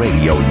Cairo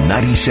Radio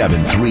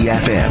 97.3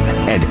 FM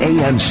and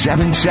AM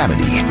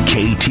 770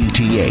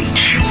 KTTH.